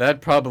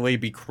 That'd probably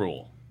be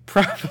cruel.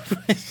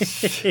 Probably.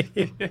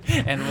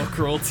 Animal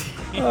cruelty.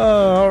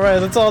 All right,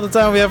 that's all the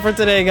time we have for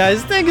today,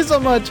 guys. Thank you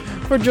so much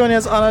for joining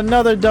us on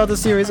another Delta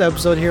Series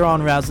episode here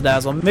on Razzle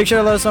Dazzle. Make sure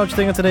to let us know what you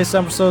think of today's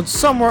episode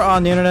somewhere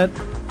on the internet.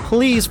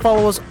 Please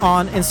follow us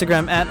on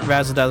Instagram at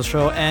Razzle Dazzle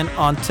Show and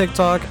on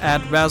TikTok at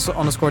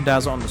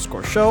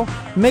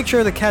Razzle_Dazzle_Show. Make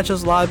sure to catch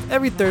us live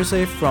every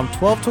Thursday from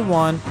 12 to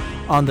 1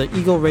 on the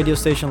Eagle Radio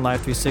Station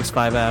Live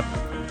 365 app.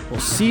 We'll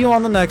see you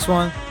on the next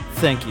one.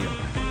 Thank you.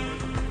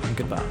 And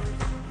goodbye.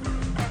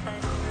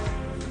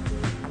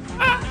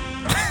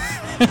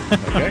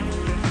 Okay.